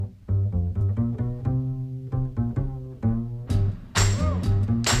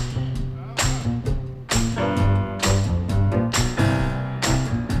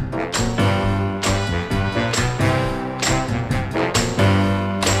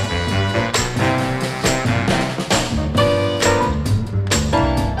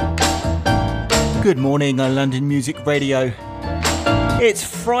Good morning on London Music Radio. It's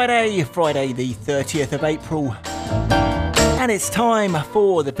Friday the 30th of April, and it's time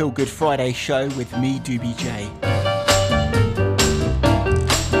for the Feel Good Friday show with me, Doobie J.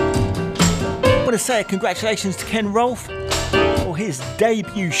 I want to say congratulations to Ken Rolfe for his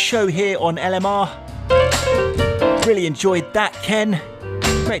debut show here on LMR. Really enjoyed that, Ken.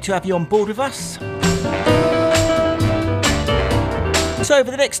 Great to have you on board with us. So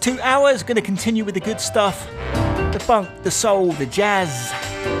over the next 2 hours, going to continue with the good stuff. The funk, the soul, the jazz,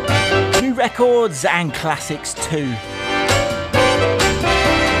 new records and classics too.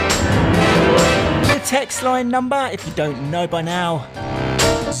 The text line number, if you don't know by now,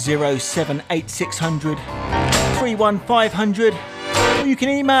 07860 31500. Or you can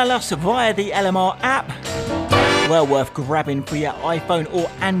email us via the LMR app. Well worth grabbing for your iPhone or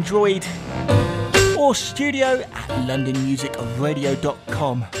Android. Or studio at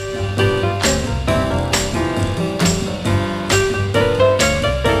londonmusicradio.com.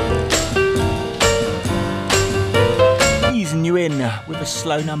 Easing you in with a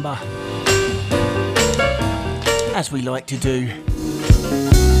slow number, as we like to do.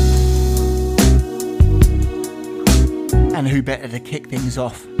 And who better to kick things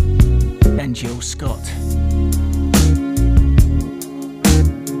off than Jill Scott?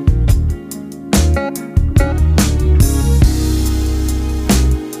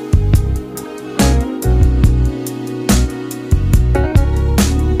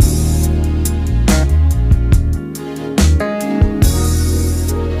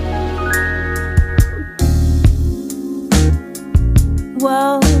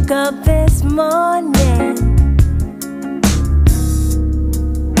 Woke up this morning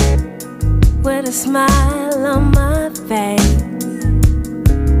with a smile on my face.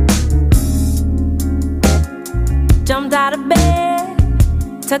 Jumped out of bed,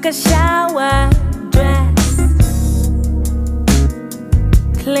 took a shower, dressed,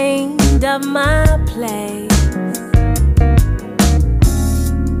 cleaned up my place,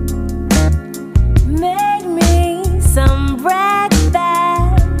 made me some breakfast,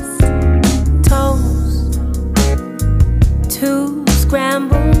 toast, 2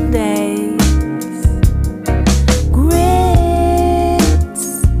 scrambled eggs, grits,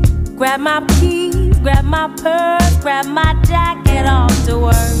 grab my keys, grab my purse, grab my jacket, off to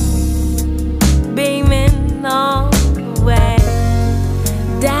work, beaming all the way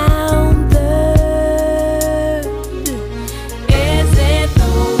down Third. Is it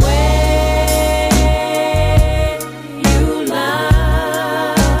the way you love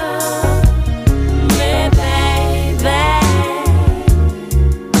me, baby?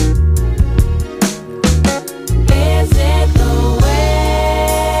 Is it the way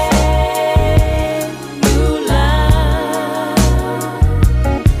you love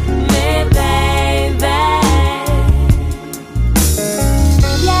me, baby?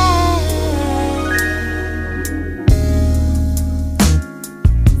 Yeah.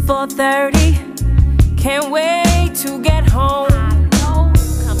 4:30, can't wait to get home.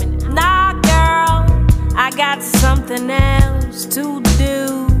 Nah, girl, I got something else to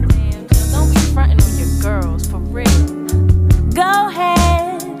do. Don't be fronting on your girls, for real. Go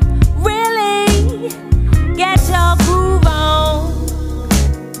ahead, really get your groove on,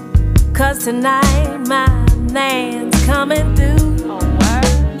 'cause tonight my man's coming through. Oh, word?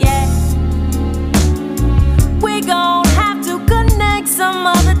 Yeah, we gon' have to connect some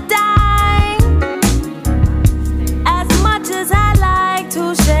other time. As much as I like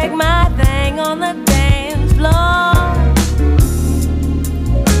to shake my thing on the dance floor,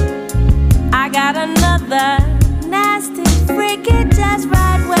 I got another nasty, freaky, just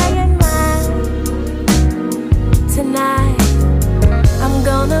right way in mind. Tonight, I'm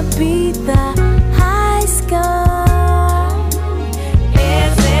gonna beat the high score.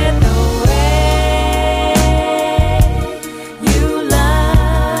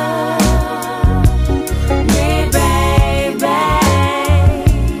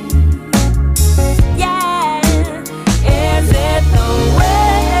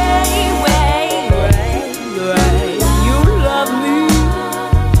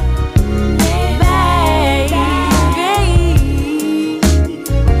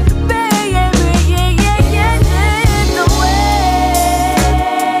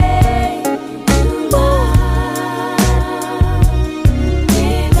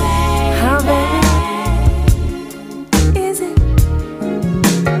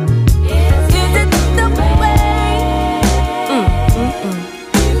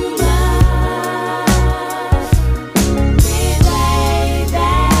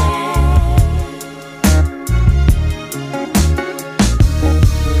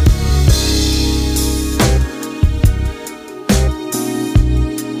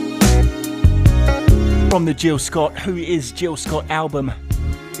 from the Jill Scott Who Is Jill Scott album.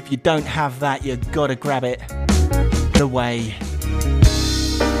 If you don't have that, you gotta grab it. The Way.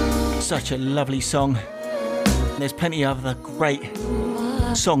 Such a lovely song. There's plenty of other great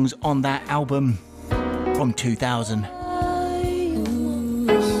songs on that album from 2000.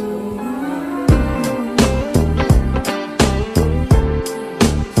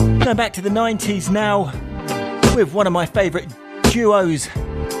 Going back to the 90s now with one of my favourite duos,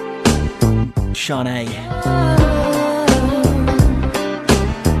 Shanae.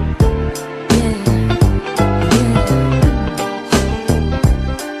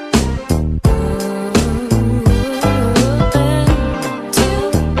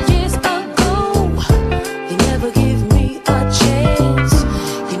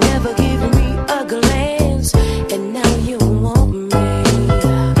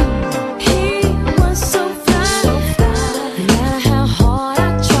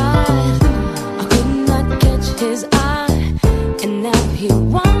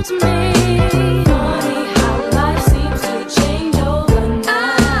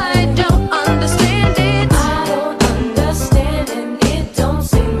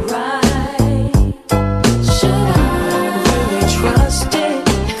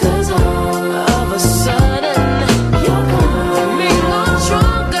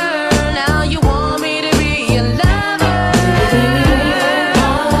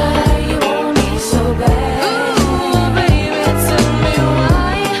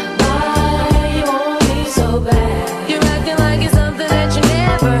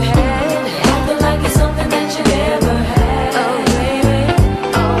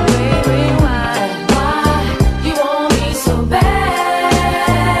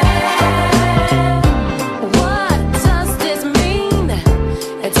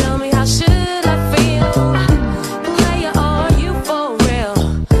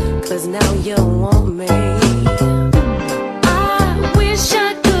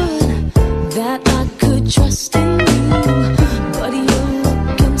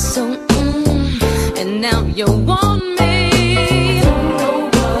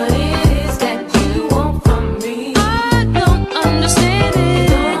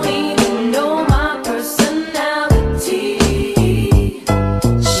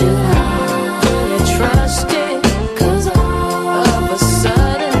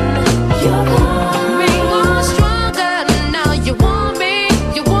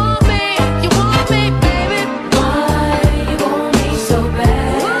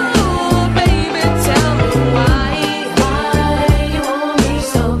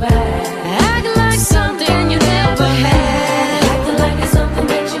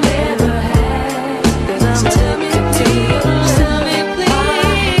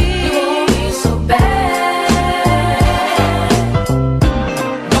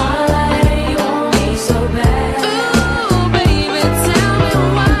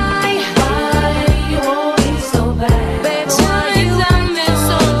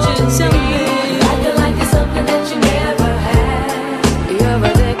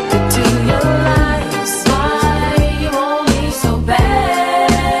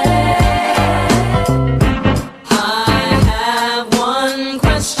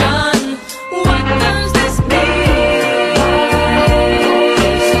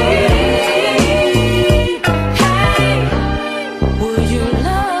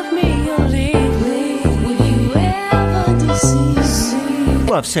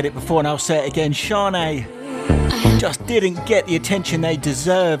 I've said it before and I'll say it again, Shanae just didn't get the attention they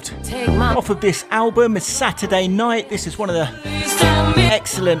deserved off of this album. It's Saturday Night. This is one of the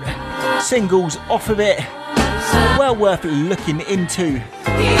excellent singles off of it. Well worth looking into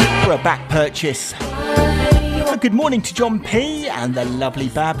for a back purchase. Good morning to John P and the lovely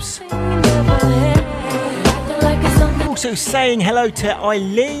Babs. Also saying hello to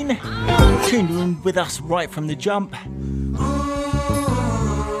Eileen, tuned in with us right from the jump.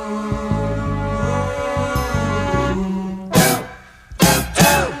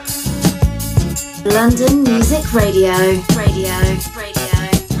 London Music Radio.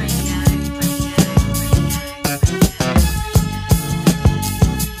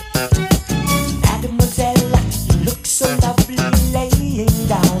 Mademoiselle, you look so lovely laying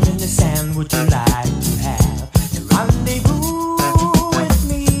down in the sand. Would you like to have a rendezvous with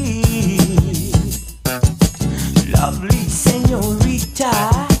me? Lovely señorita,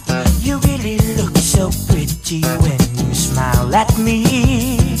 you really look so pretty when you smile at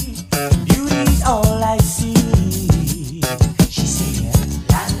me. Beauty's all I see, she said.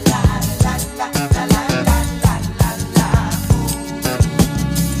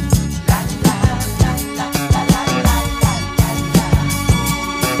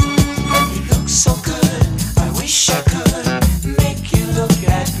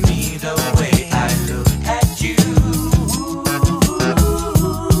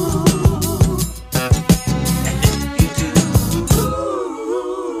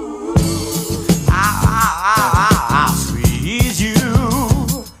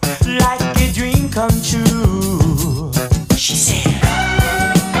 come true. She said.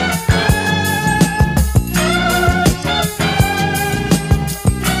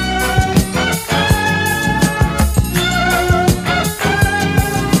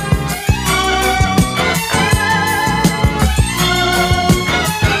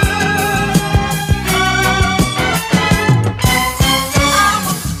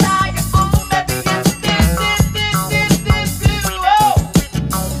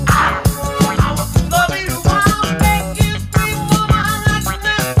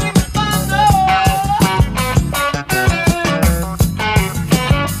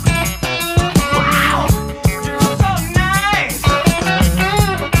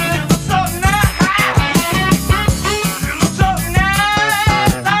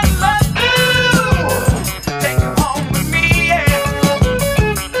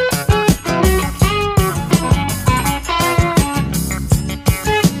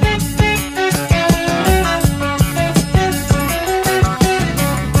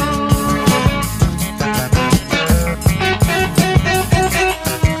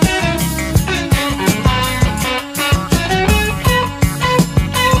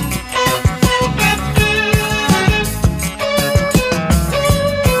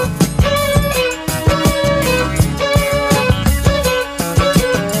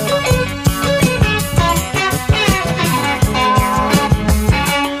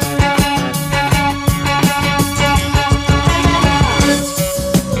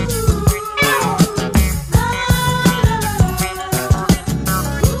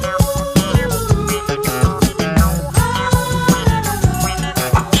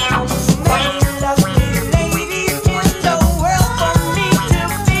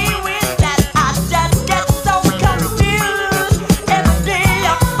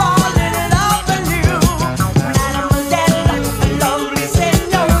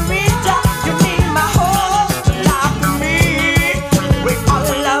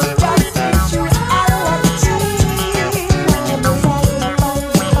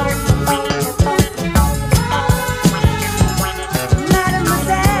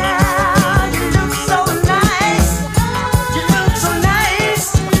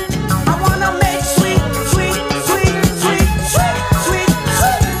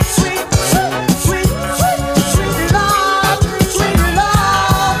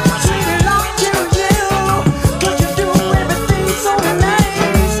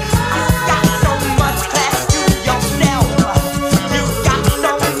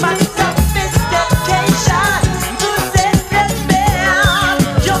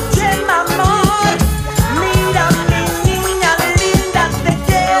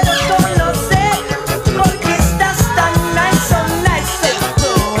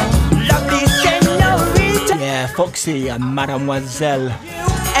 And Mademoiselle.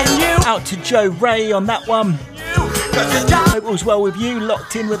 Out to Joe Ray on that one. Hope all was well with you,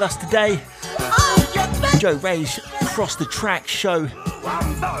 locked in with us today. Joe Ray's Cross the Track show.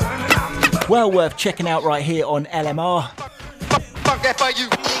 Well worth checking out right here on LMR. Fuck that for you.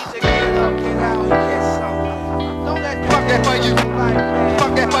 Fuck that for you.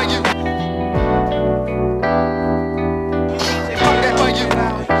 Fuck that for you. Fuck that for you.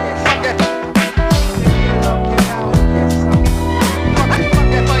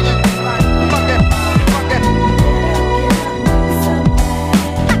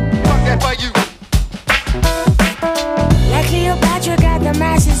 The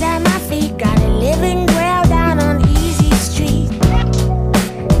masses at my feet, got a living ground down on Easy Street.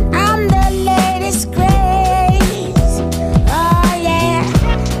 I'm the latest craze, oh yeah.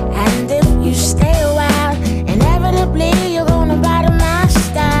 And if you stay a while, inevitably you're gonna bottom my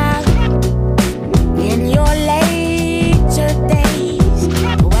style in your later days.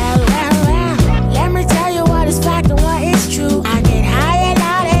 Well, let me tell you what is fact and what is true. I get high and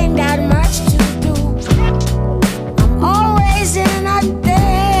out, ain't that much to do. I'm always in a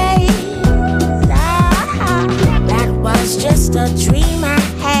just a dream I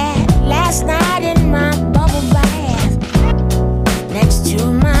had last night in my bubble bath next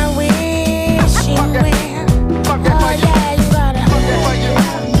to my wishing well. Oh yeah, you gotta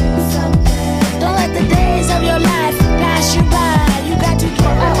don't let the days of your life pass you by. You got to get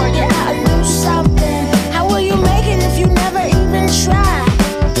out and do something. How will you make it if you never even try?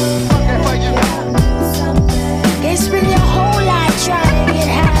 Can't spend your whole life trying to get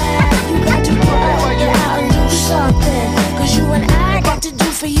high. You got to get out and do something. Cause you and I got to do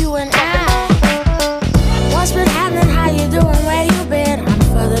for you and I. What's been happening? How you doing? Where you been? I'm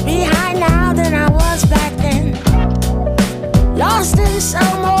further behind now than I was back then. Lost in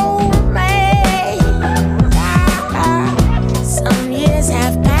some old maze. Some years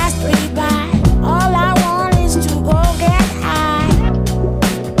have passed me by.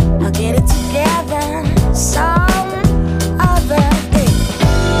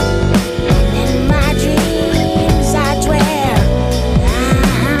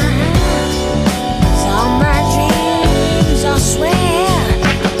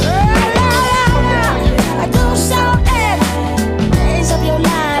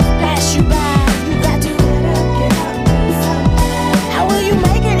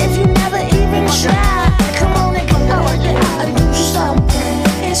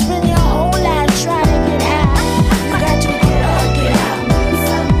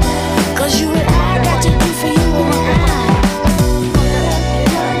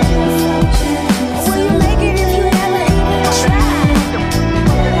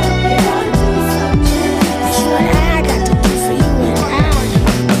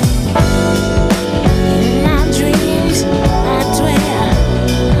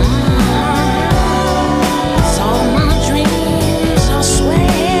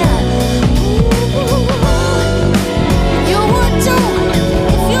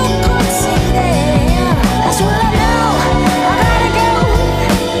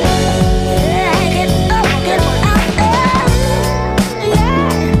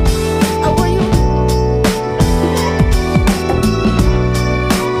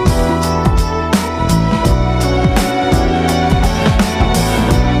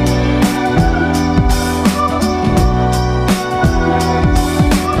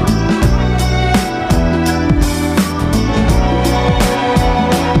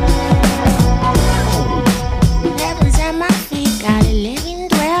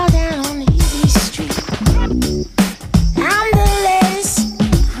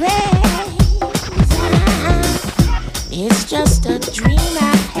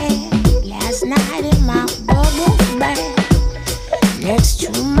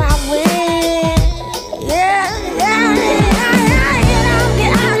 my way. Yeah, yeah, yeah,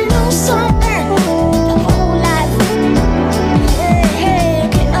 get out and do something. The whole life. Hey,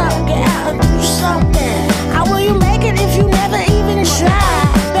 get out and do something. How will you make it if you never even try,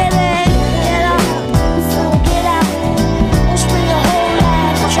 baby? Get out. Don't spend your whole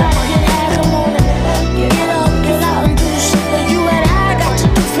life trying to get out. Come on, get out and do something. You and I got to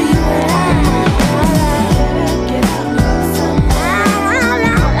do for you and I. Get out.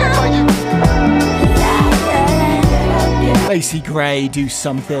 Macy Gray, Do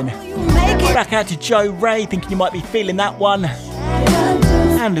Something. Back out to Joe Ray, thinking you might be feeling that one.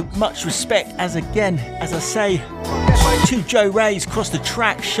 And much respect, as I say, to Joe Ray's Cross the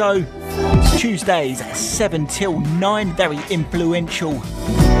Track show. Tuesdays 7 till 9, very influential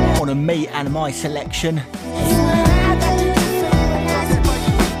on a me and my selection.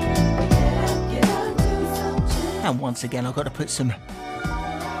 And once again, I've got to put some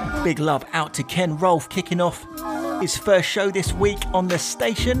big love out to Ken Rolfe, kicking off his first show this week on the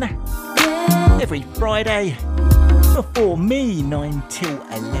station. Every Friday before me, 9 till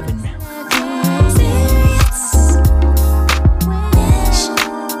 11.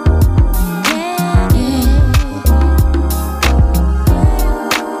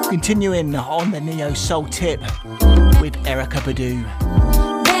 Continuing on the Neo Soul tip with Erykah Badu.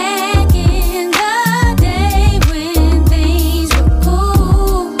 Back in the day when things were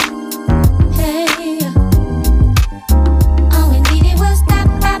cool, hey, all we needed was that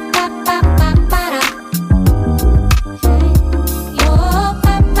ba ba ba ba ba da, hey, yo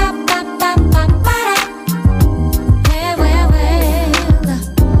ba ba ba ba ba ba da, well,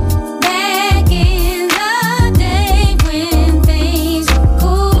 back in the day when things were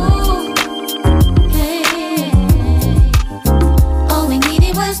cool, hey, all we needed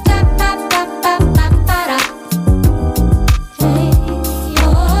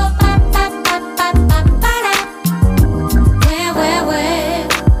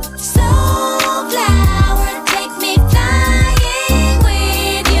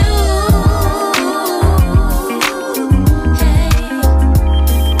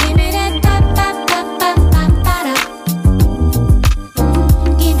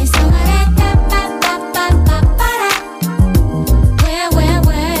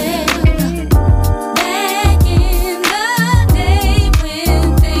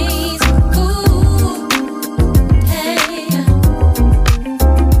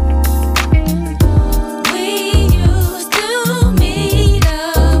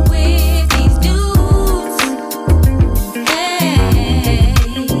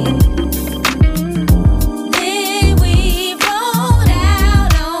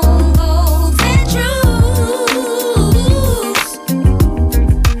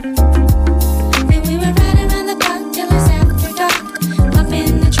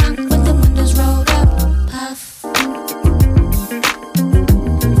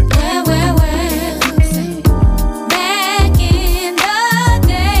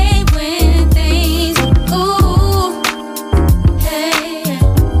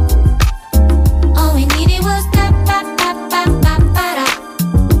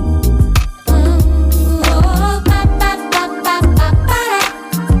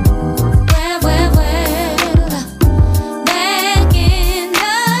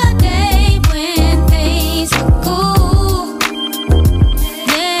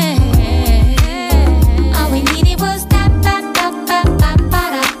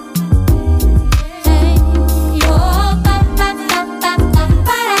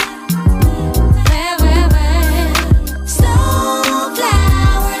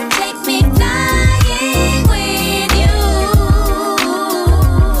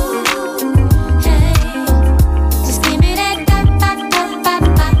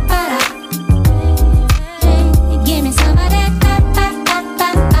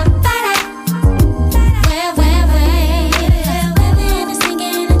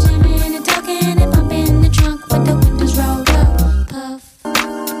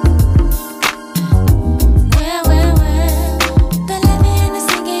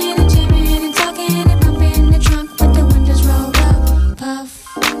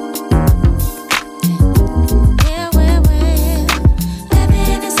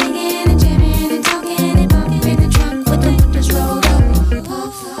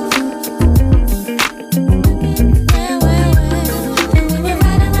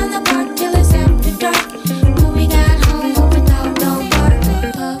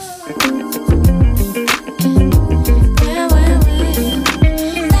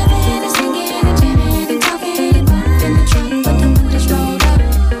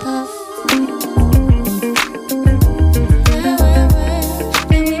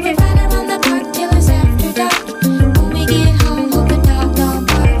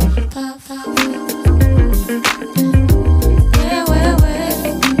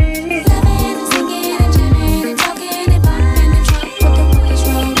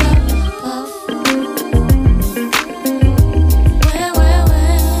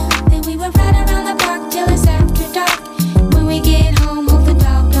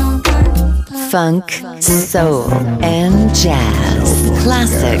funk, soul, and jazz.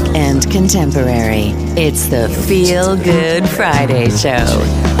 Classic and contemporary. It's the Feel Good Friday Show.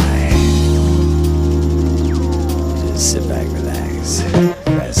 Just sit back, relax,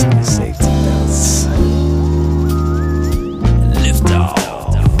 fasten your safety belts, and lift off.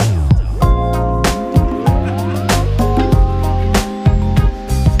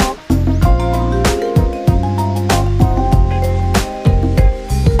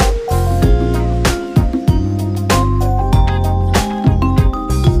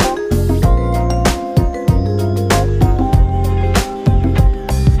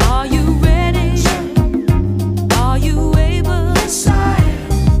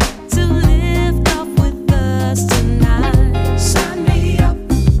 To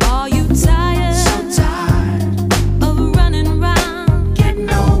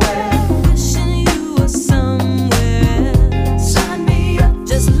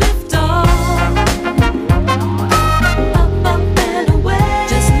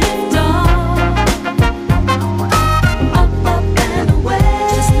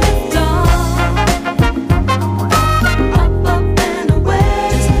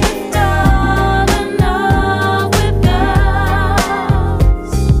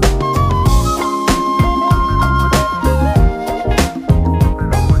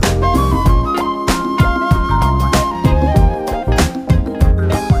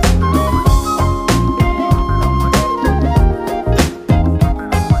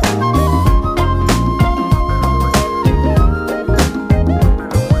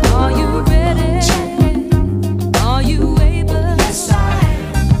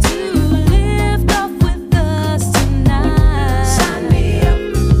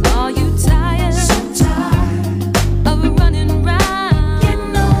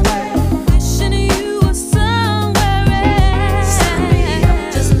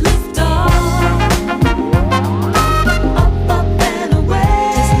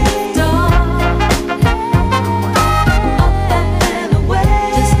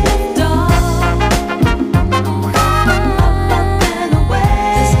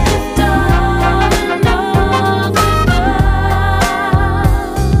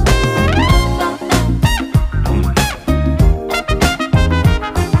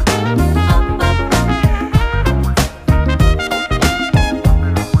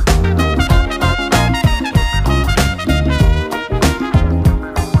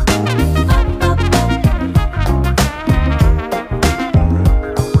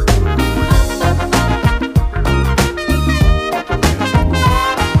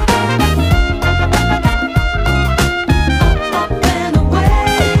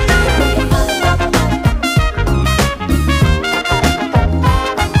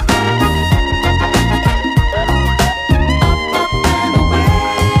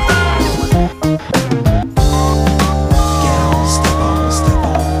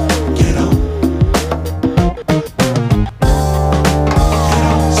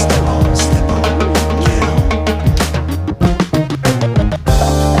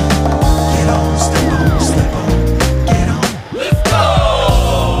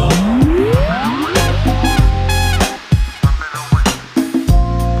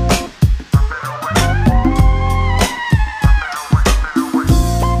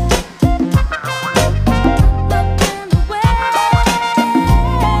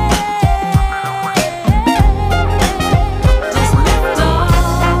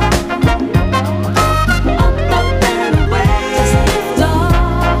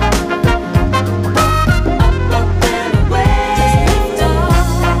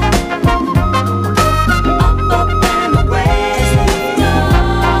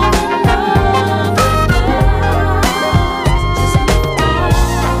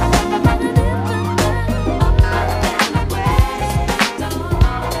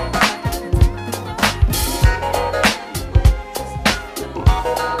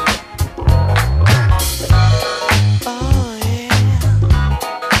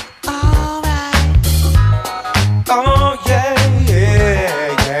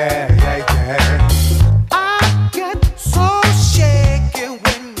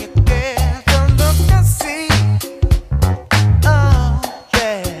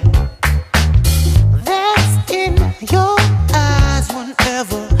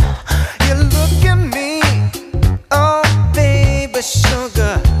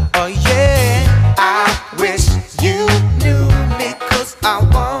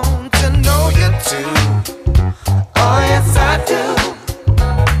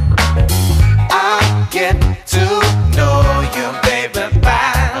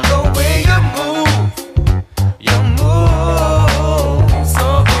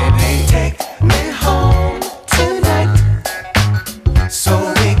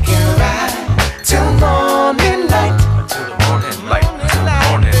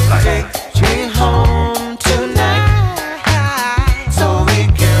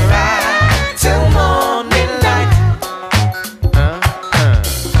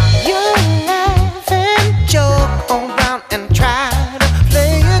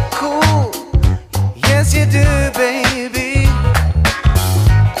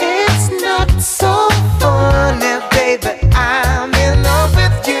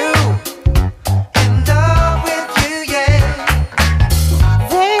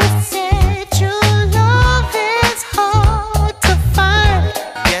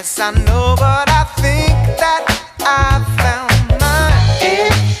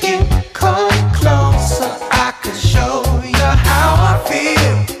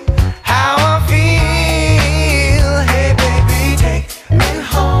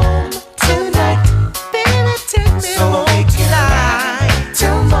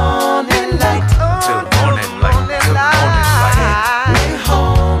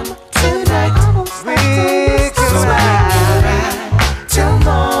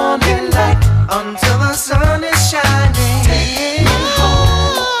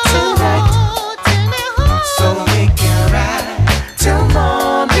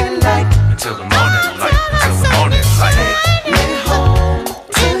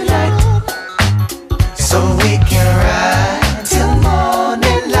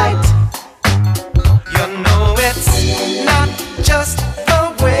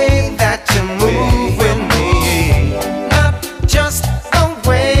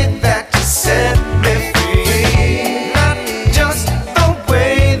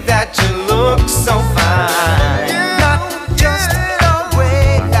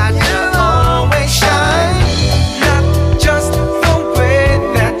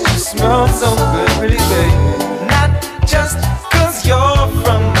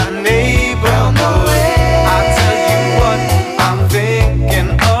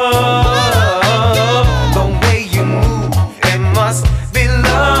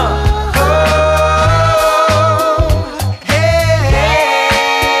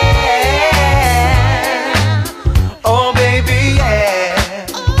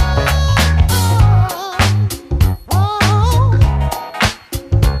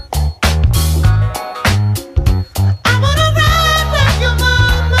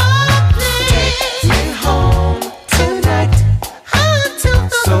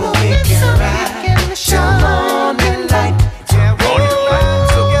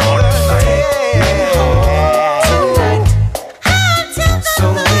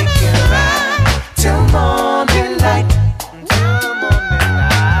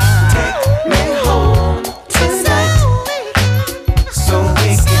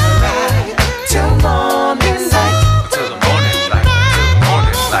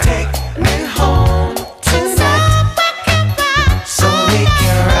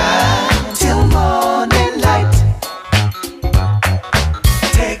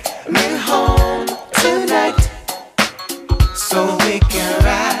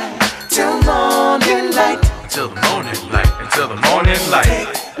until the morning light, until the morning light.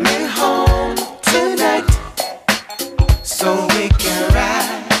 Take me home tonight, so we can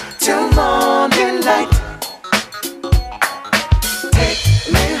ride till morning light.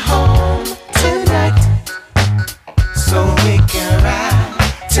 Take me home tonight, so we can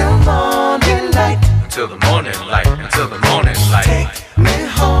ride till morning light. Until the morning light, until the morning light. Take me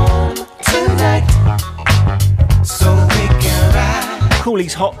home tonight, so we can ride.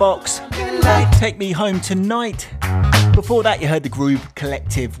 Cooley's Hotbox, Take Me Home Tonight. Before that, you heard the Groove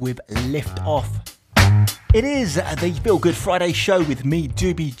Collective with Lift Off. It is the Feel Good Friday show with me,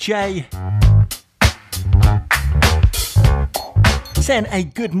 Doobie J. Saying a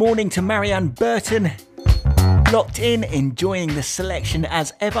good morning to Marianne Burton. Locked in, enjoying the selection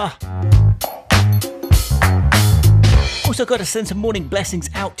as ever. Also got to send some morning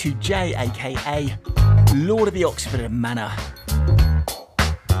blessings out to Jay, aka Lord of the Oxford Manor.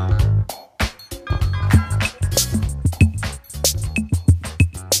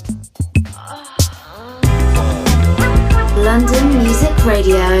 London Music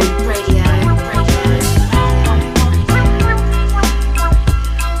Radio.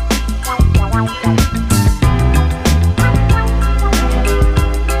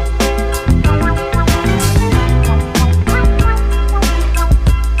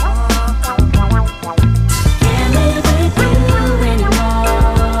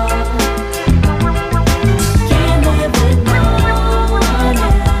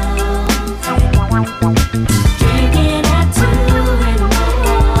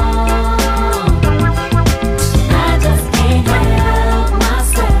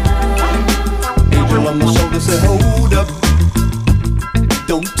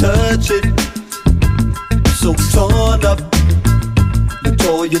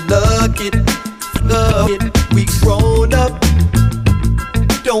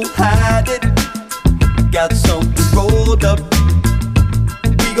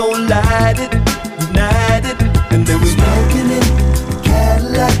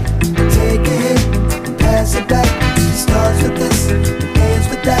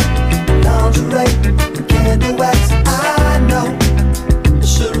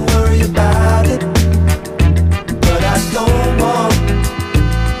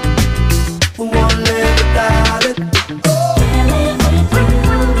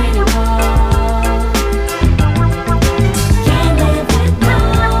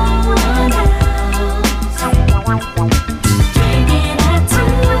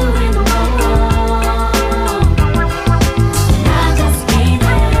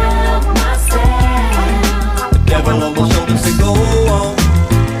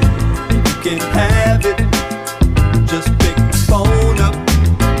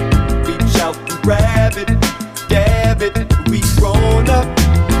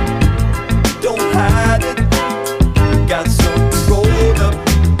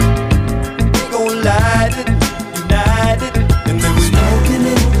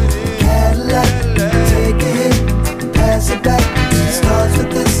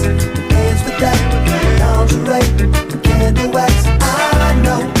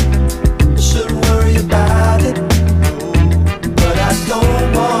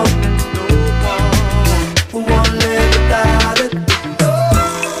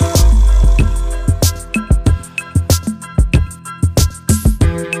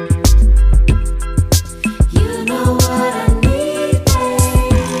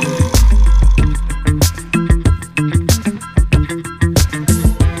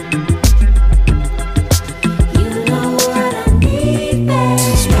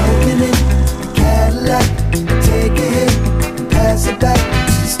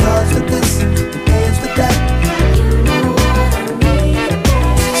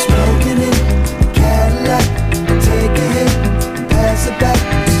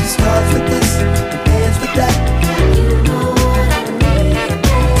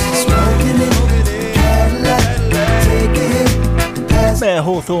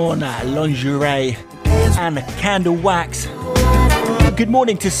 Lingerie and Candle Wax. Good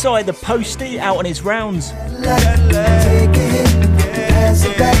morning to Cy the Postie out on his rounds.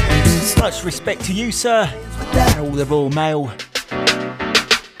 Much respect to you, sir, and all the Royal Mail.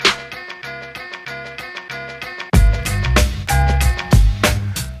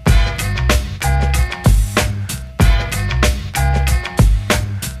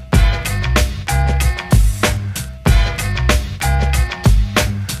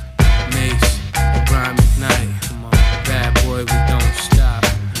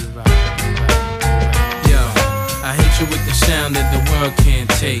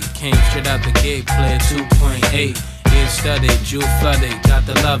 Came straight out the gate, playing 2.8. Ear studded, jewel flooded, got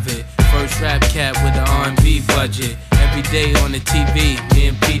to love it. First rap cat with an R&B budget. Every day on the TV, me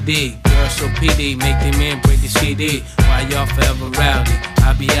and PD. Girls so PD, make them man break the CD. While y'all forever rowdy,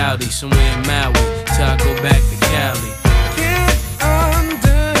 I be outie somewhere in Maui till I go back to Cali. Can't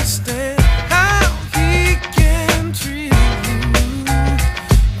understand how he can treat you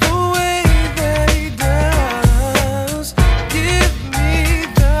the way that he does. Give me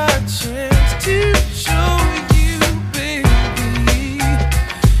the chance to show you, baby,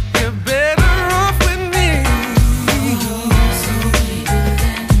 you're better off with me. So baby,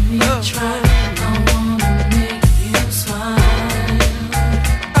 let me try. I wanna make you smile.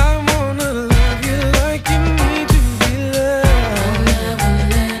 I wanna love you like you need to be loved. I'll never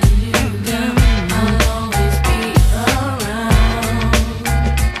let you down. I'll always be around.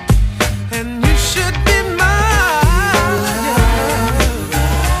 And you should be mine.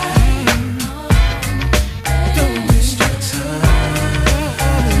 Don't waste your time.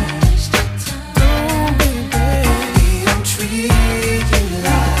 Don't, baby. Don't treat you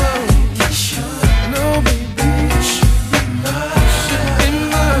like you should. No, baby, you should be mine. Should be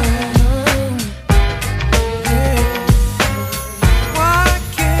mine. Yeah. Why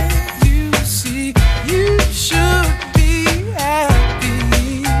can't you see you should be happy?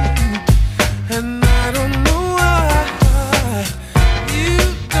 And I don't know why you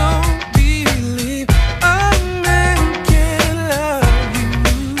don't believe a man can love you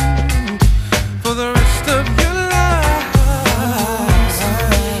for the rest of your life. So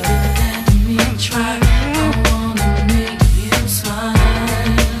baby, let me try. I wanna make you smile.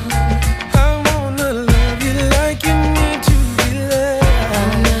 I wanna love you like you need to be loved.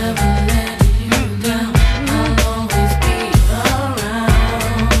 I'll never let you down. I'll always be around.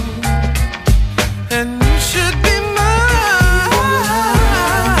 And you should be mine.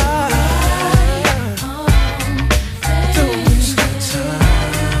 Don't waste your time.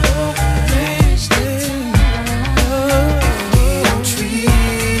 Don't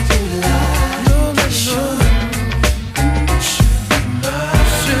treat you like you should. And you should be mine.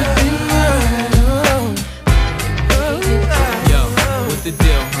 Should be mine. Yo, what the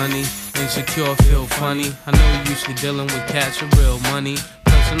deal, honey? Insecure, feel funny. I know you used to dealing with cats with real money.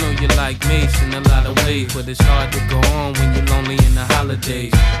 Plus, I know you like Mace in a lot of ways, but it's hard to go on when you're lonely in the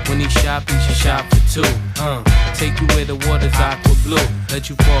holidays. When he shop, he should shop for two. Take you where the water's aqua blue. Let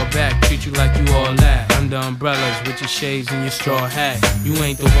you fall back, treat you like you all that. Under umbrellas with your shades and your straw hat. You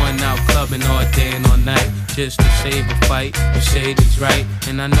ain't the one out clubbing all day and all night just to save a fight. You say it is right,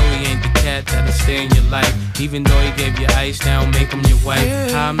 and I know he ain't the cat that'll stay in your life. Even though he gave you ice, now make him your wife.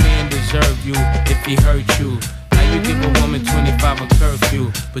 How a man deserve you if he hurt you? How you give a woman 25 a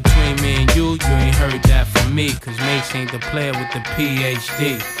curfew? Between me and you ain't heard that from me. Cause Mace ain't the player with the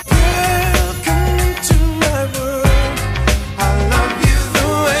PhD. Welcome into my world. I love you the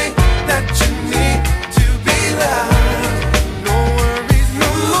way that you need to be loved. No worries no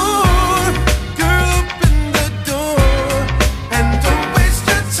more. Girl, open the door and don't waste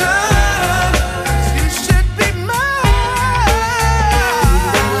your time. 'Cause you should be mine.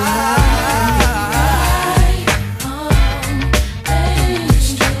 Don't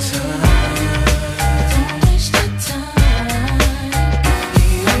waste your time. Don't waste your time.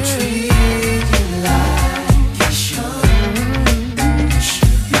 Don't treat you like you should. And you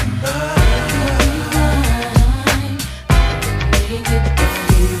should be mine. Make it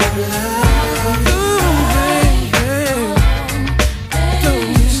feel love. Ooh, baby. Don't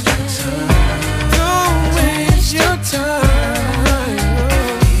waste your time. Don't waste your time.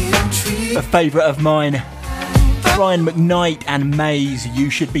 Don't treat A favourite of mine, Brian McKnight and Maze, You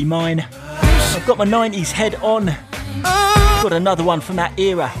Should Be Mine. I've got my 90s head on. Got another one from that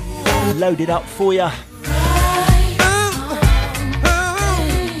era loaded up for you.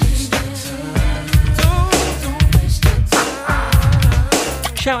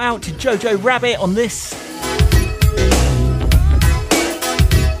 Shout out to Jojo Rabbit on this.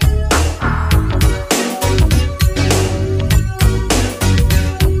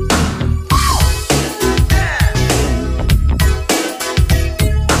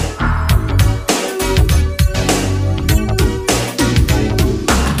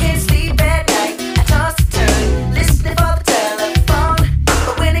 Can't sleep at night, I toss and turn, listening for the telephone.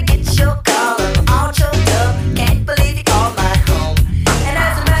 But when I get your call, I'm all choked up. Can't believe you called my home. And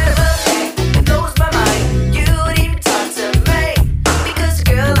as a matter of fact, it blows my mind.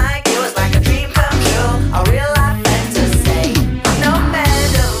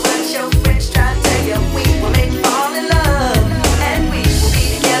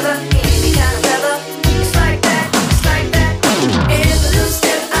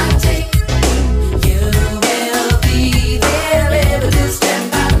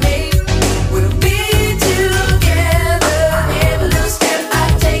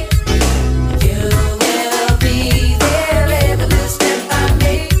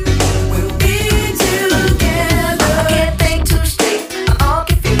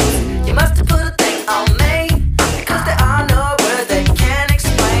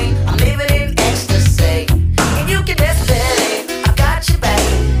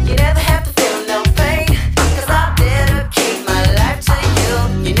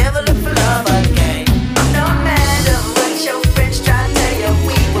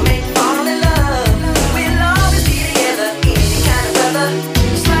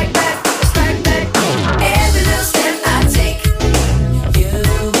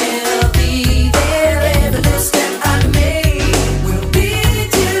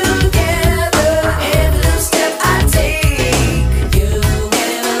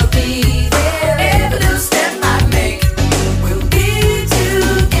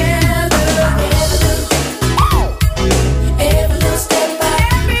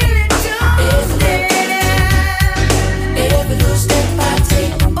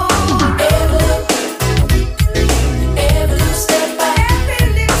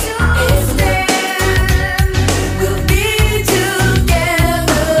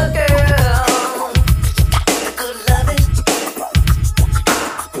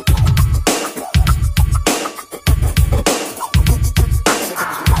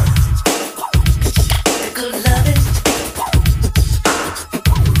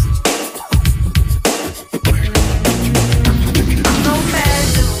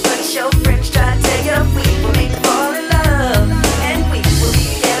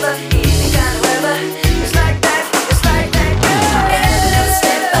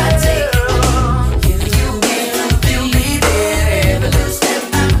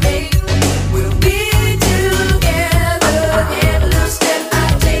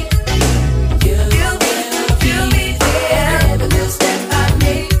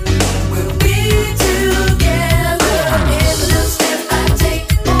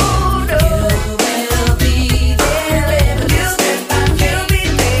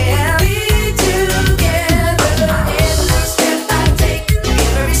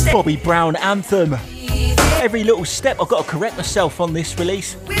 Bobby Brown anthem. Every Little Step. I've got to correct myself on this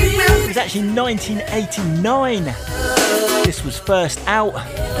release. It was actually 1989. This was first out.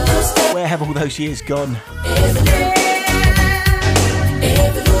 Where have all those years gone?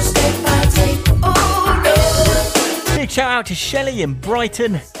 Big shout out to Shelley in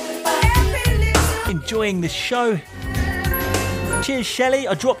Brighton. Enjoying the show. Cheers, Shelley.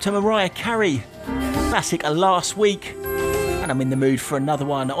 I dropped a Mariah Carey classic last week, and I'm in the mood for another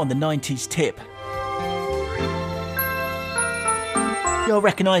one on the 90s tip. You'll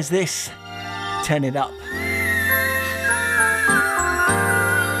recognise this. Turn it up.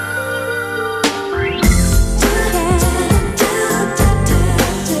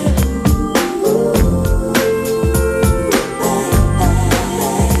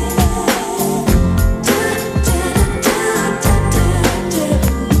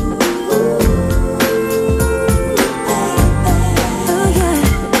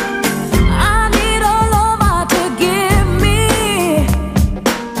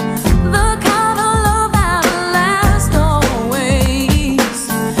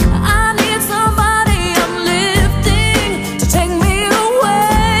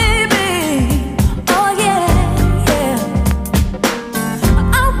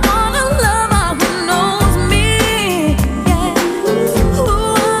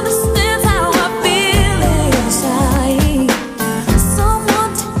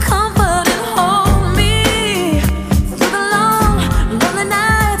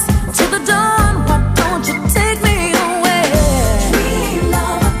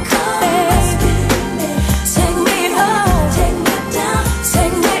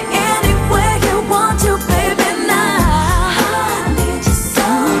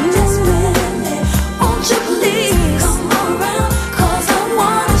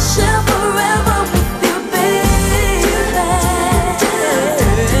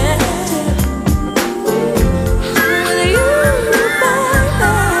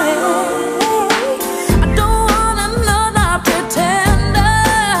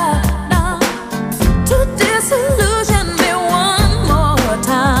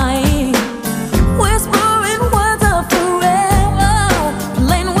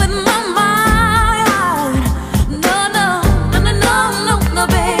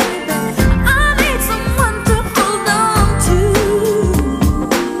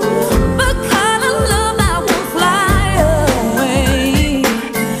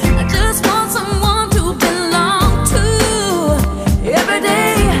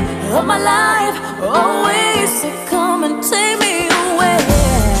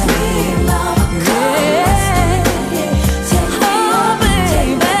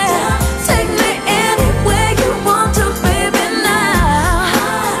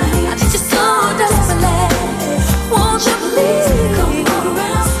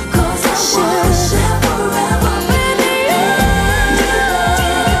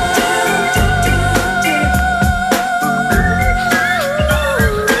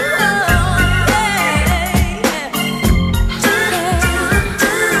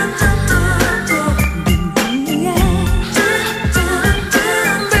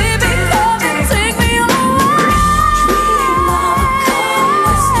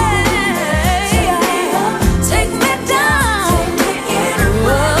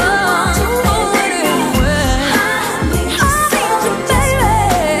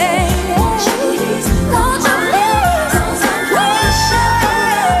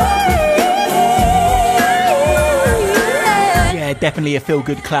 Definitely a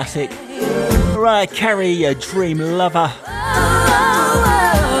feel-good classic. Mariah Carey, a Dream Lover.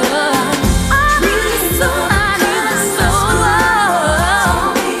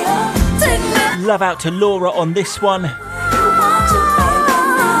 Love out to Laura on this one.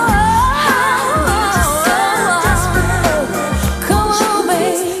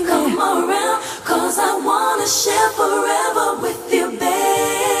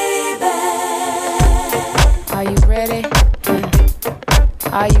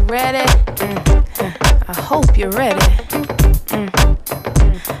 Are you ready? I hope you're ready.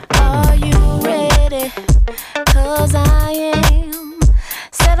 Are you ready? 'Cause I am.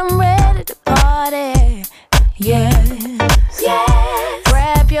 Said I'm ready to party. Yes. Yes.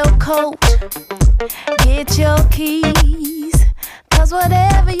 Grab your coat. Get your keys. 'Cause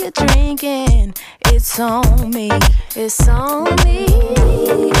whatever you're drinking, it's on me. It's on me.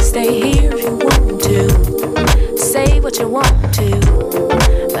 Stay here if you want to. Say what you want to.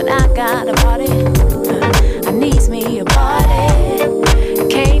 But I got a party. I needs me a party.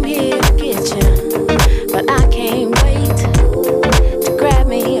 Came here to get you, but I can't wait to grab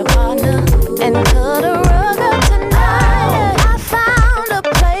me a partner and cut a rug up tonight. I found a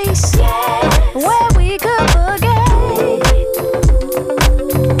place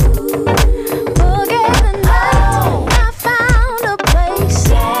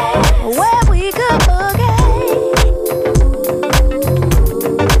where we could boogie.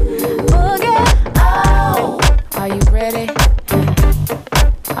 Boogie, oh. Are you ready?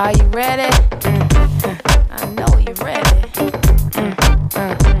 Are you ready? I know you're ready.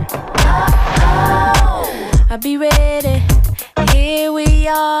 I'll be ready. Here we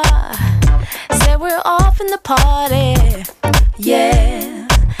are. Said we're off in the party. Yeah.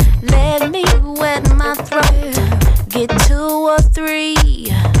 Let me wet my throat. Get 2 or 3.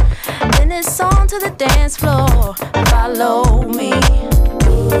 Then it's on to the dance floor. Follow me.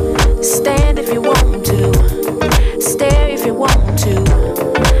 Stand if you want to. Stare if you want to.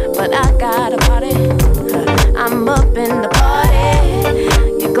 But I got a party. I'm up in the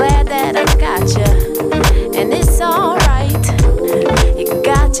party. You're glad that I got you. And it's alright. You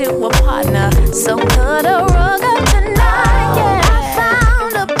got you a partner. So cut a rug up tonight. Yeah. I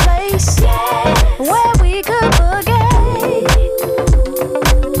found a place where we could boogie.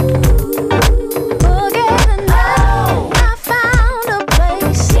 Boogie tonight. I found a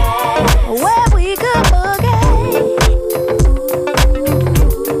place where we could boogie.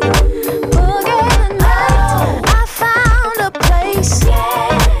 Boogie tonight. I found a place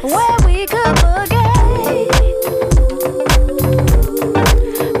where we could boogie.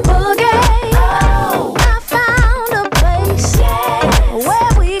 Boogie. I found a place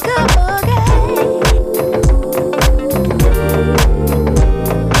where we could boogie.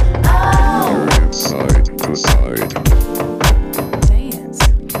 Side to side. Dance.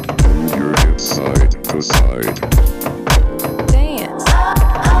 Your hips side to side. Dance.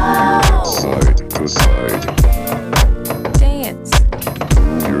 Side to side. Dance.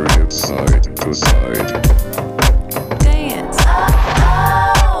 Your hips side to side. Dance.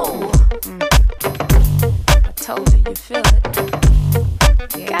 I told you, you feel it.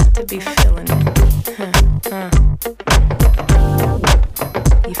 You got to be feeling it.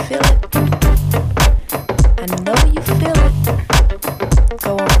 You feel it? I know you feel it.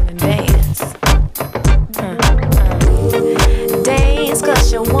 Go on and dance. Dance 'cause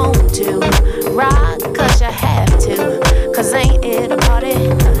you want to. Rock 'cause you have to. 'Cause ain't it a party?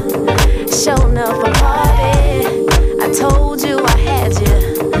 Show enough a party. I told you I had you.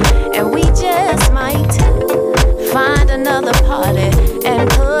 And we just might find another party and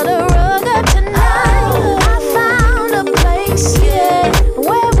put a rug up tonight. I found a place, yeah,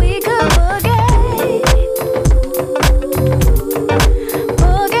 where we could boogie.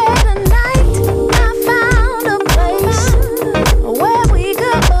 Boogie tonight. I found a place where we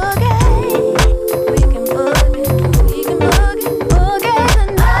could boogie. We can boogie, we can boogie, boogie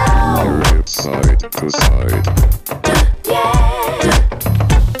tonight. Your hips side to side.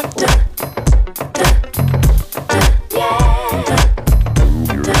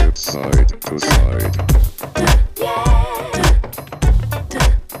 Your hips side to side.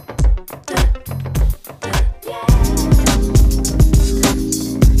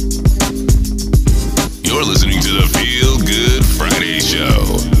 You're listening to the Feel Good Friday Show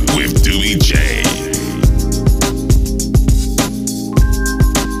with Doobie J.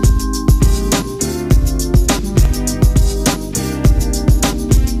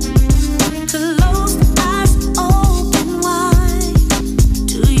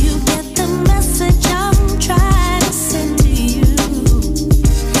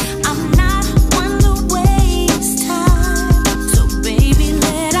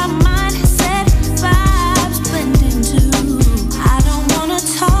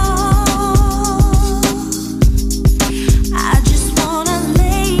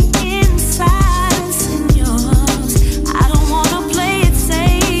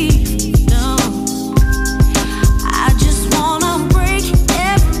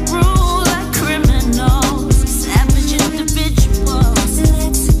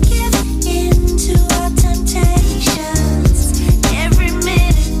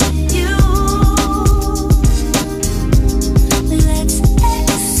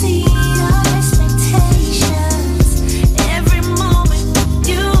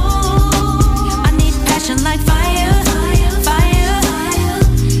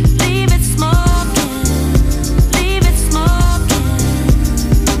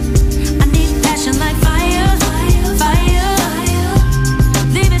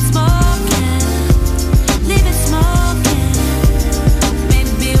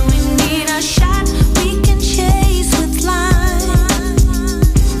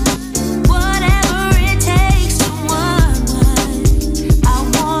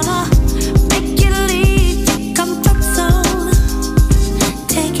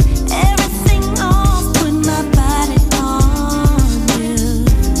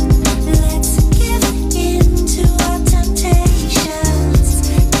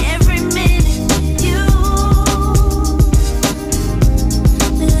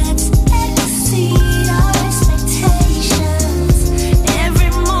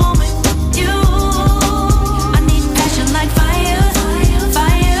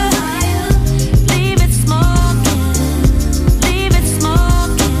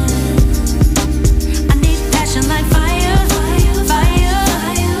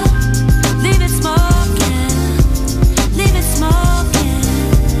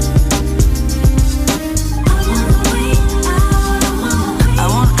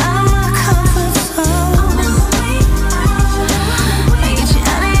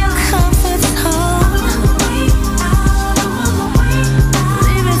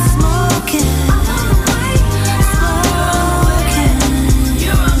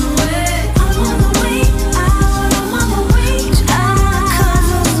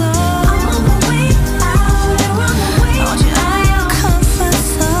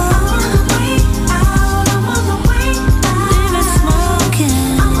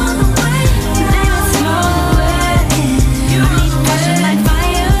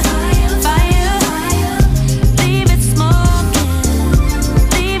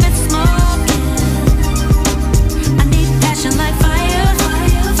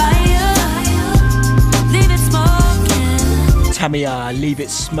 Lamia, Leave It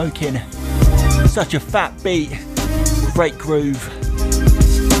Smoking. Such a fat beat, great groove.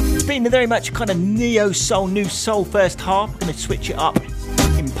 It's been a very much kind of neo-soul, new soul first half. I'm going to switch it up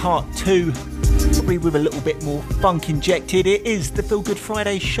in part 2, probably with a little bit more funk injected. It is the Feel Good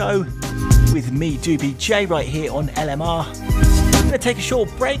Friday show with me, Doobie J, right here on LMR. I'm going to take a short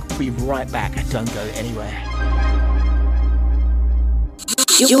break. We'll be right back. Don't go anywhere.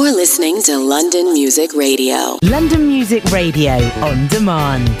 You're listening to London Music Radio. London Music Radio on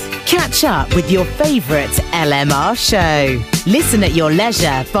demand. Catch up with your favourite LMR show. Listen at your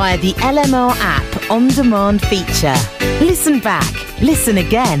leisure via the LMR app on demand feature. Listen back, listen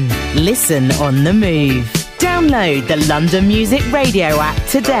again, listen on the move. Download the London Music Radio app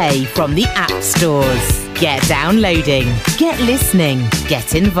today from the app stores. Get downloading, get listening,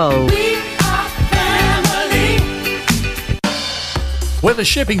 get involved. Whether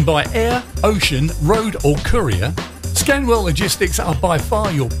shipping by air, ocean, road or courier, Scanwell Logistics are by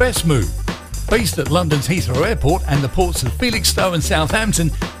far your best move. Based at London's Heathrow Airport and the ports of Felixstowe and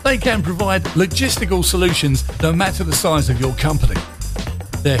Southampton, they can provide logistical solutions no matter the size of your company.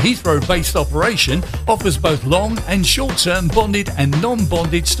 Their Heathrow-based operation offers both long and short-term bonded and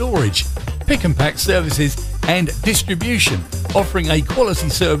non-bonded storage, pick and pack services and distribution, offering a quality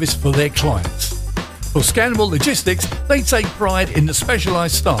service for their clients. For Scanwell Logistics, they take pride in the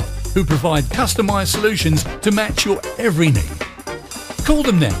specialised staff who provide customised solutions to match your every need. Call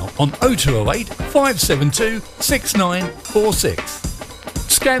them now on 0208 572 6946.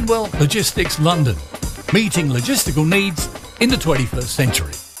 Scanwell Logistics London, meeting logistical needs in the 21st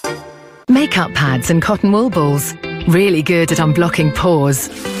century. Makeup pads and cotton wool balls, really good at unblocking pores.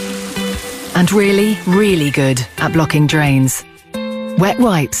 And really, really good at blocking drains. Wet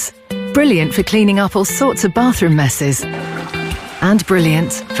wipes, brilliant for cleaning up all sorts of bathroom messes. And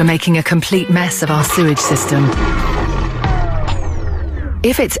brilliant for making a complete mess of our sewage system.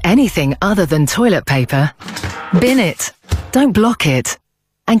 If it's anything other than toilet paper, bin it, don't block it,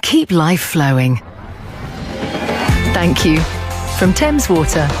 and keep life flowing. Thank you. From Thames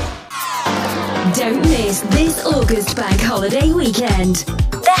Water. Don't miss this August bank holiday weekend.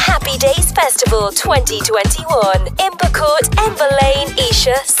 The Happy Days Festival 2021 in Court, Enver Lane,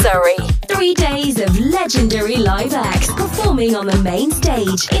 Esher, Surrey. 3 days of legendary live acts performing on the main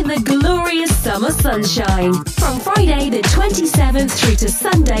stage in the glorious summer sunshine from Friday the 27th through to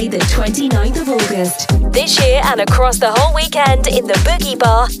Sunday the 29th of August. This year and across the whole weekend in the Boogie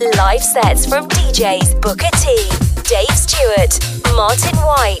Bar, live sets from DJs Booker T, Dave Stewart, Martin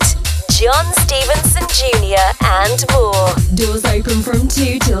White, John Stevenson Jr. and more. Doors open from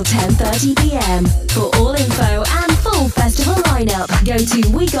 2 till 10:30pm. For all info and full festival lineup, go to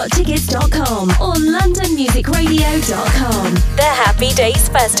wegottickets.com or londonmusicradio.com. The Happy Days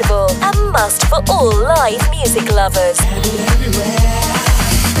Festival, a must for all live music lovers.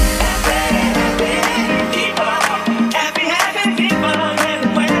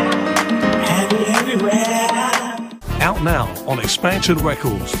 Out now on Expansion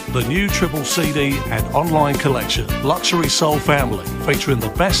Records, the new triple CD and online collection, Luxury Soul Family, featuring the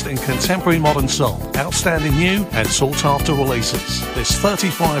best in contemporary modern soul, outstanding new and sought-after releases. This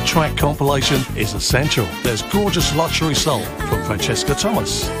 35-track compilation is essential. There's gorgeous luxury soul from Francesca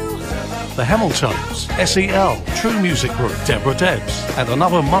Thomas, The Hamiltons, SEL, True Music Group, Deborah Debs, and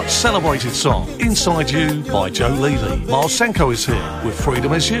another much celebrated song, Inside You by Joe Levy. Miles Senko is here with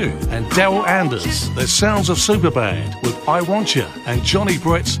Freedom Is You, and Daryl Anders, there's Sounds of Superbad with I Want Ya, and Johnny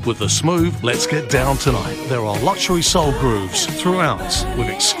Britt with the smooth Let's Get Down Tonight. There are luxury soul grooves throughout with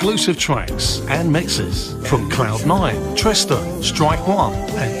exclusive tracks and mixes from Cloud9, Tristan, Strike One,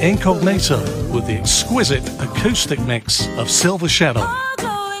 and Incognito with the exquisite acoustic mix of Silver Shadow,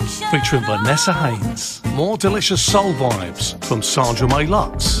 featuring Vanessa Haynes. More delicious soul vibes from Sandra May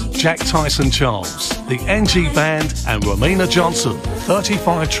Lux, Jack Tyson Charles, the NG Band and Romina Johnson.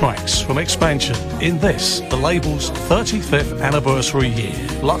 35 tracks from Expansion in this, the label's 35th anniversary year.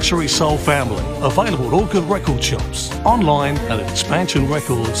 Luxury Soul Family, available at all good record shops, online and at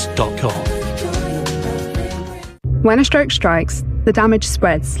expansionrecords.com. When a stroke strikes, the damage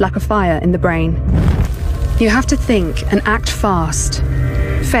spreads like a fire in the brain. You have to think and act fast.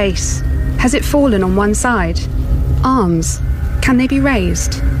 Face, has it fallen on one side? Arms, can they be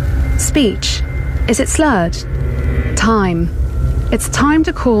raised? Speech, is it slurred? Time, it's time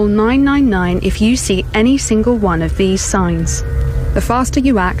to call 999 if you see any single one of these signs. The faster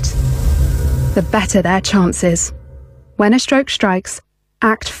you act, the better their chances. When a stroke strikes,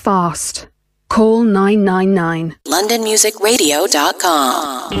 act fast. Call 999.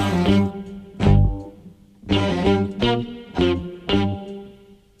 LondonMusicRadio.com.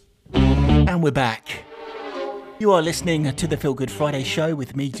 And we're back. You are listening to the Feel Good Friday show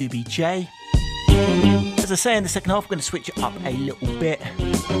with me, Doobie J. As I say, in the second half, I'm going to switch it up a little bit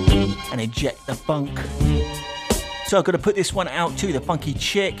and inject the funk. So I've got to put this one out to the funky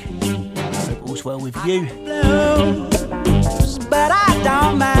chick. Hope all's well with you. But I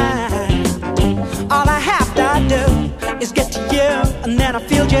don't mind. All I have to do is get to you, and then I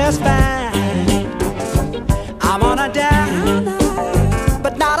feel just fine. I'm on a down,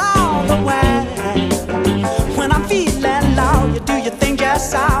 but not all the way. When I'm feeling low, you do your thing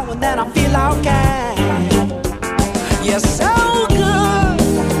just so, and then I feel okay. You're so good,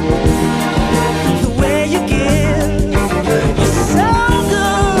 the way you give. You're so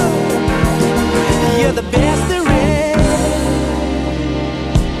good, you're the best there is.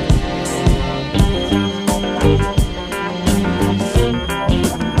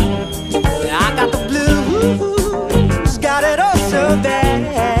 I got the blues, got it all so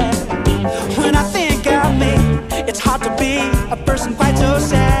bad. When I think of me, it's hard to be a person quite so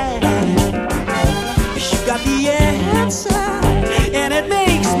sad. You got the answer, and it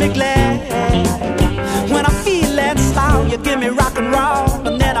makes me glad. When I'm feeling slow, you give me rock and roll,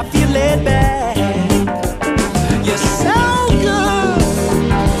 and then I feel it back. You're so good,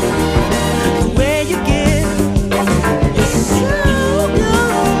 the way you give. You're so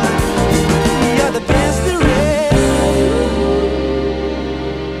good, you're the best there is.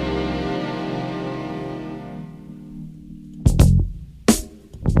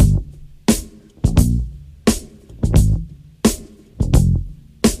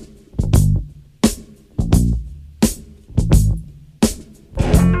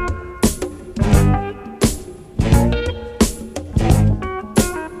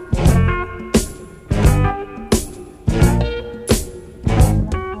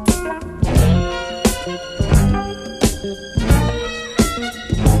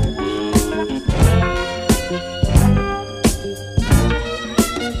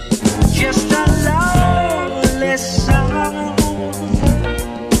 Just a lonely song,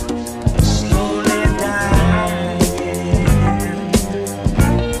 slowly dying.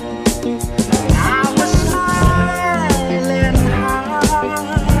 I was smiling hard,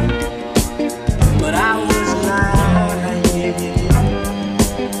 but I was lying.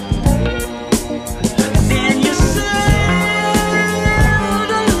 Then you sailed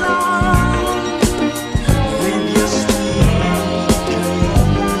along with your sweet dreams.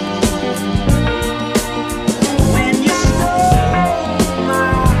 When you stole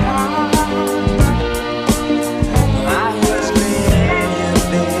my heart, I was living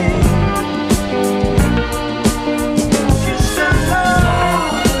just a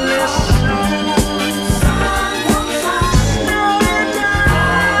lonely song, slowly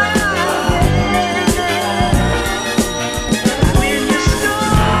dying. When you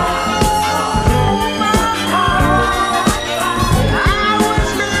stole my heart, I was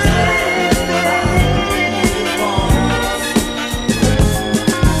living.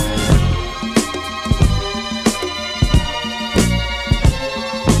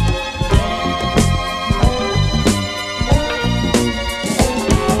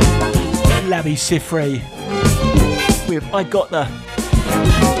 Labby Sifri with I Got the.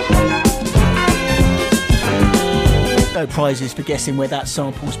 No prizes for guessing where that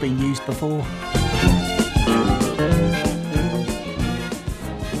sample's been used before.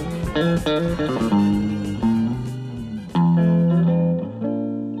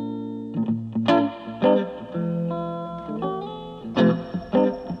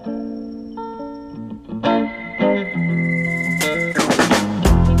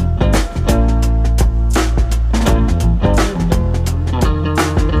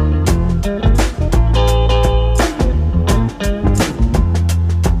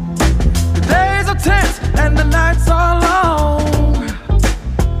 The days are tense and the nights are long.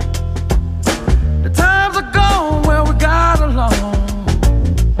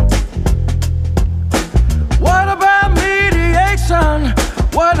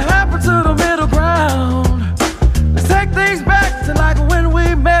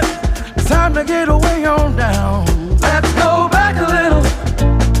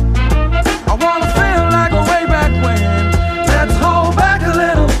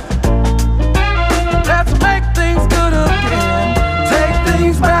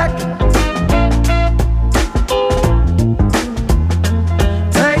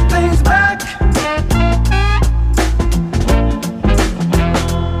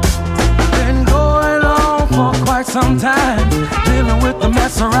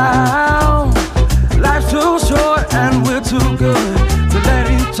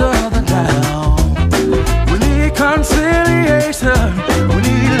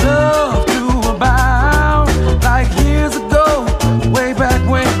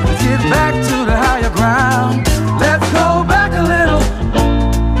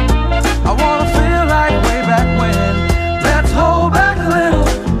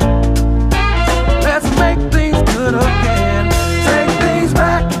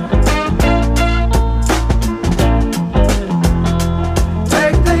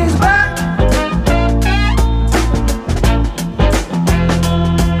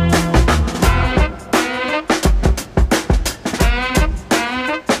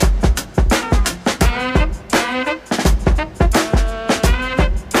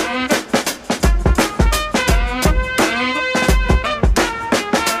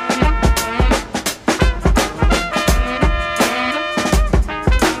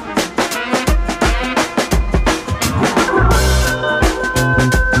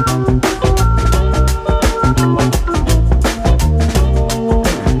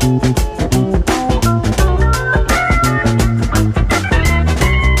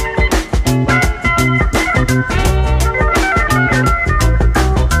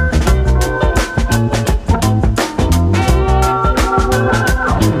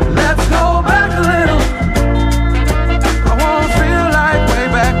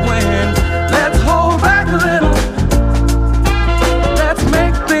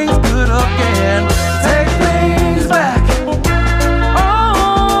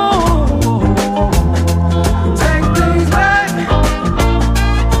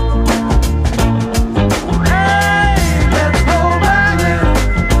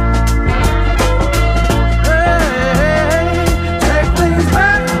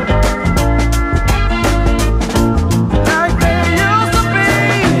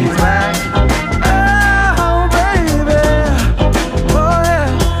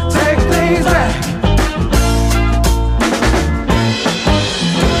 she's back.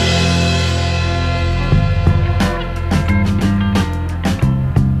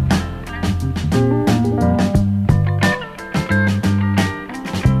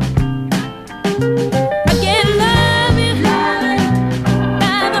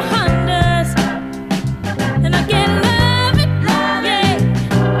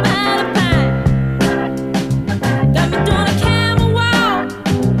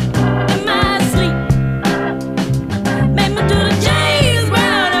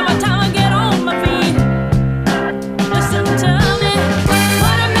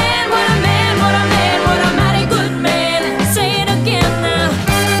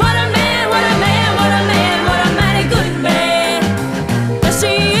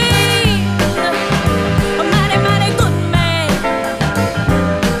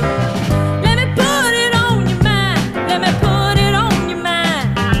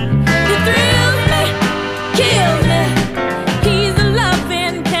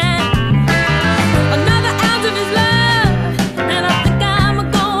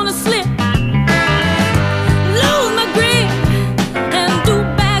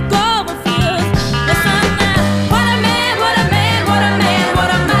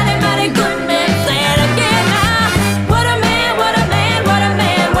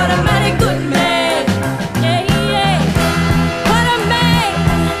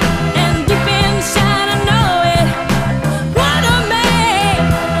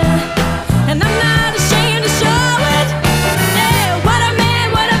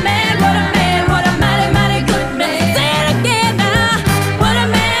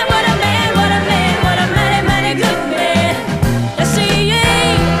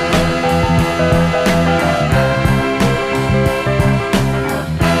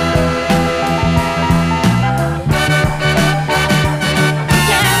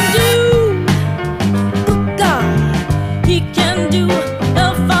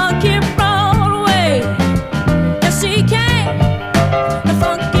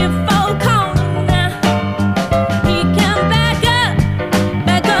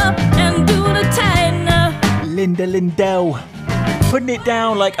 Lindell, putting it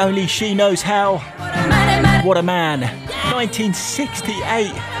down like only she knows how. What a man. 1968,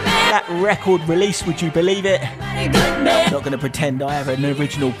 that record release, would you believe it? Not going to pretend I have an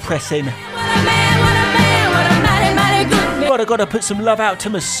original pressing. Gotta put some love out to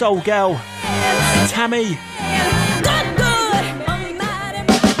my soul gal, Tammy.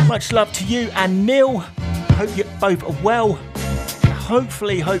 Much love to you and Neil. Hope you both are well.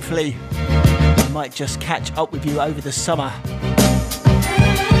 Hopefully, I might just catch up with you over the summer.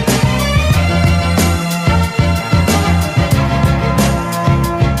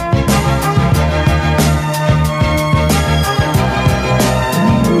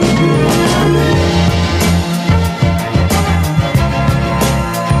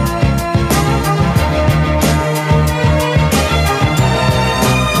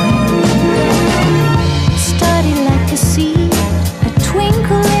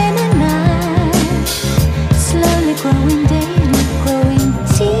 Growing daily.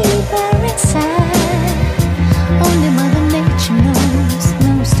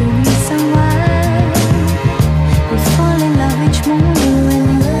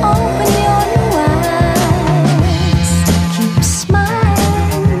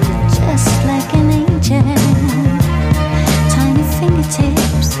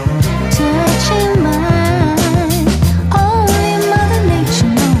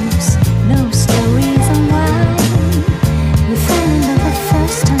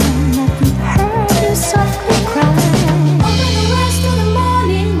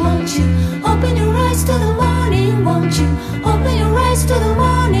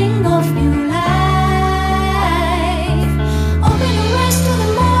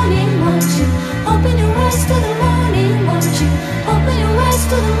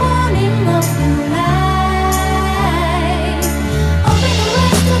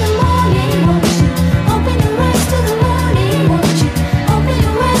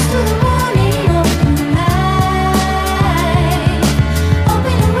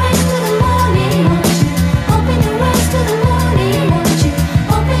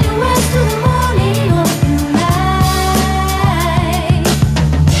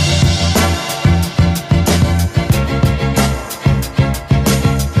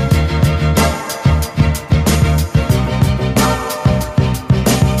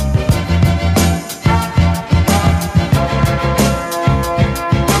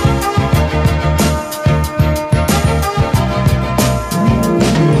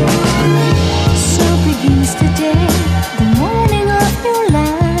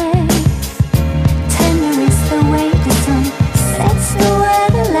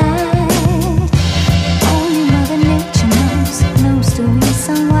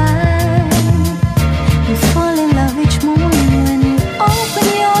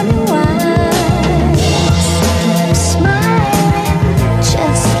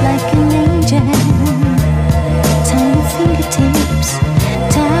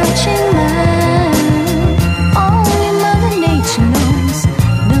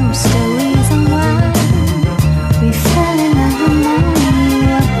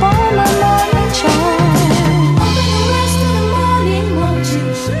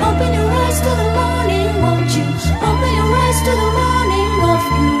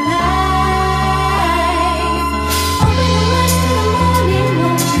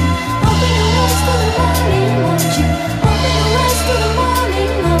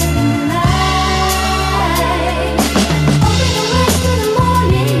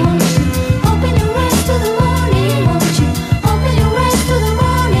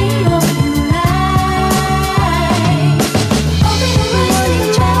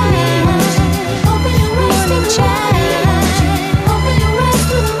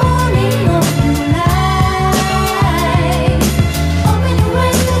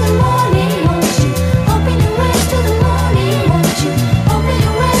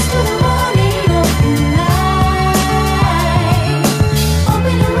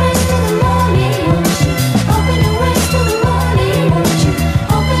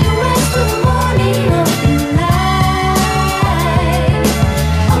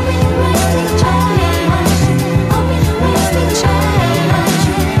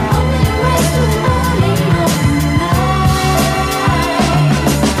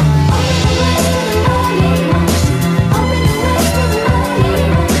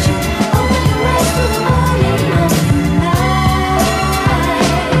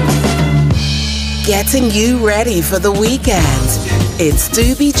 getting you ready for the weekend. It's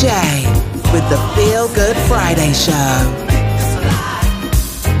Doobie J with the Feel Good Friday Show.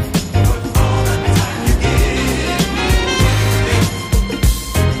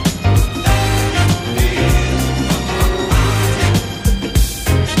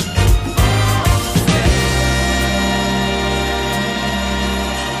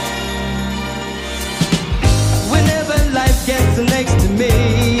 Next to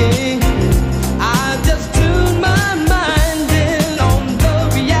me, I just tune my mind in on the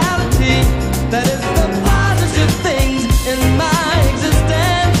reality that is the positive things in my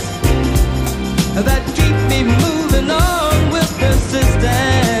existence that keep me moving on with persistence.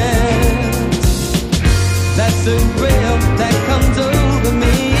 That's a thrill that comes over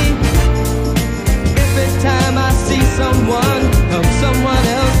me every time I see someone help someone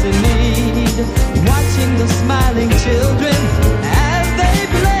else in need. Watching the smiling children as they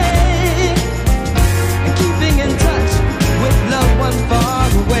play, and keeping in touch with loved ones far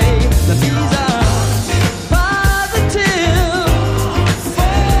away. These are positive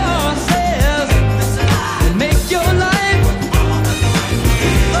forces that make your life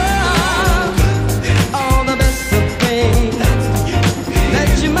all the best of things that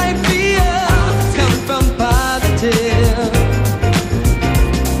you might feel come from positive.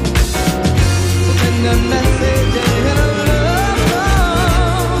 The message in a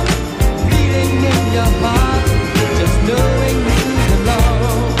love beating in your heart, just knowing you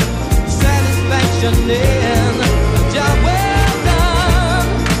belong. Satisfaction in a job well done.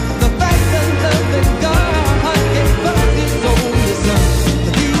 The fact that love and God gave us His only Son.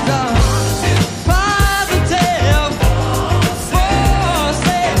 These are positive forces.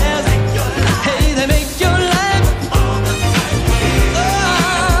 Hey, they make your life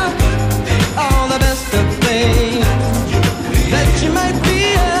all the best of things that you might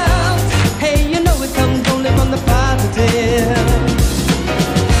feel. Hey, you know it comes only from the positive.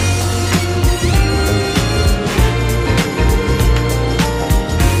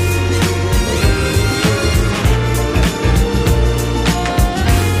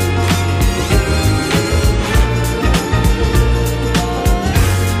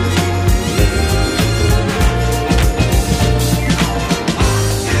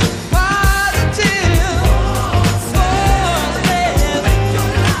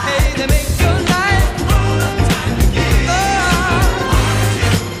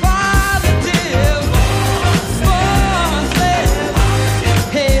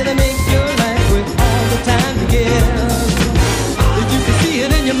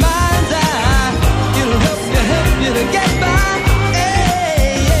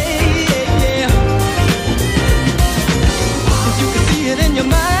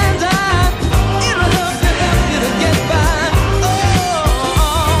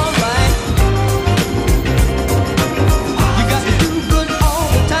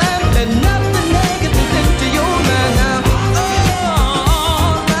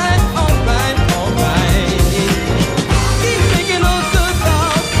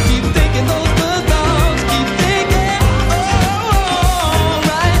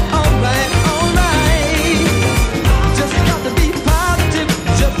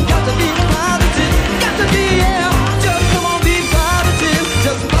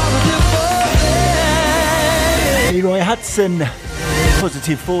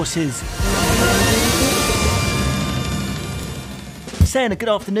 Positive forces. Saying a good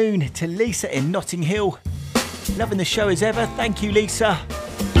afternoon to Lisa in Notting Hill. Loving the show as ever. Thank you, Lisa.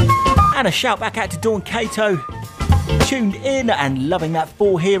 And a shout back out to Dawn Cato. Tuned in and loving that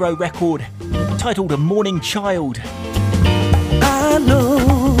 4Hero record titled A Morning Child. I know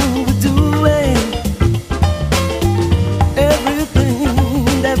we're doing everything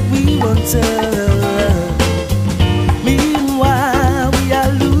that we want to. Meanwhile, we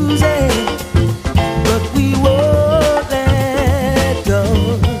are losing, but we won't let go.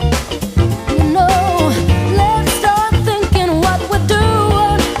 You know, let's start thinking what we're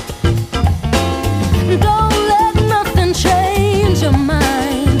doing. Don't let nothing change your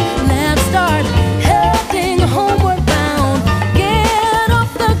mind. Let's start heading homeward bound. Get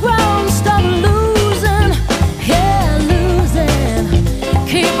off the ground, stop losing, yeah, losing.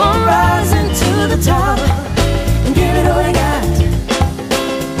 Keep on rising to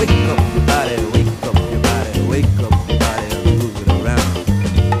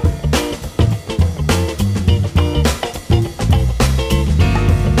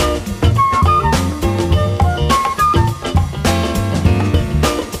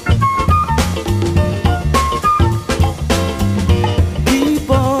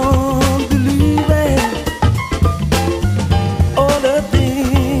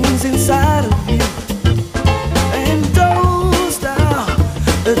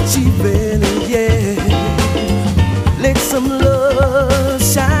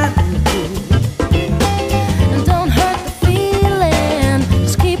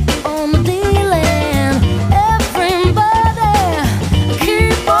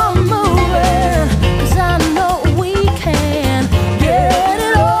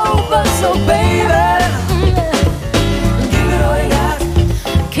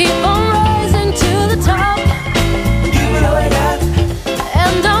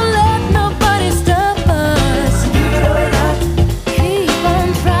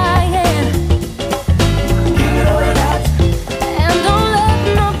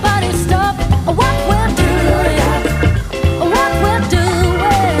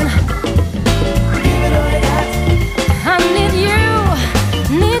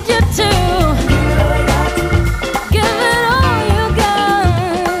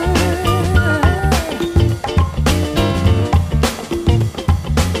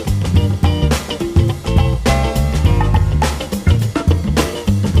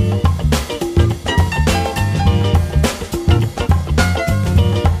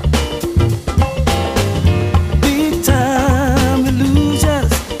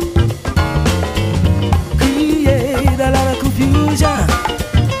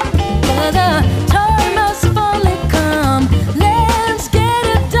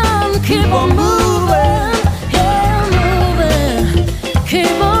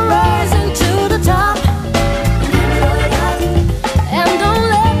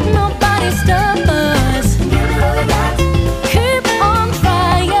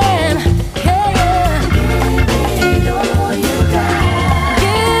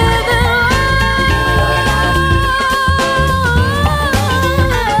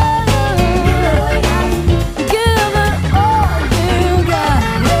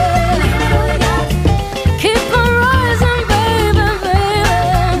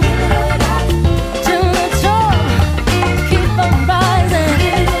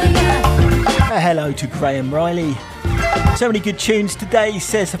Graham Riley. So many good tunes today,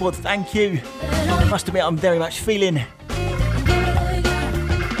 says, well, thank you. Must admit, I'm very much feeling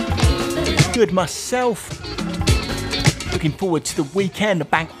good myself. Looking forward to the weekend, the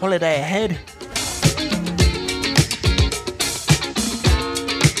bank holiday ahead.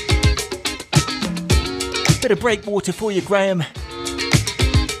 Bit of breakwater for you, Graham.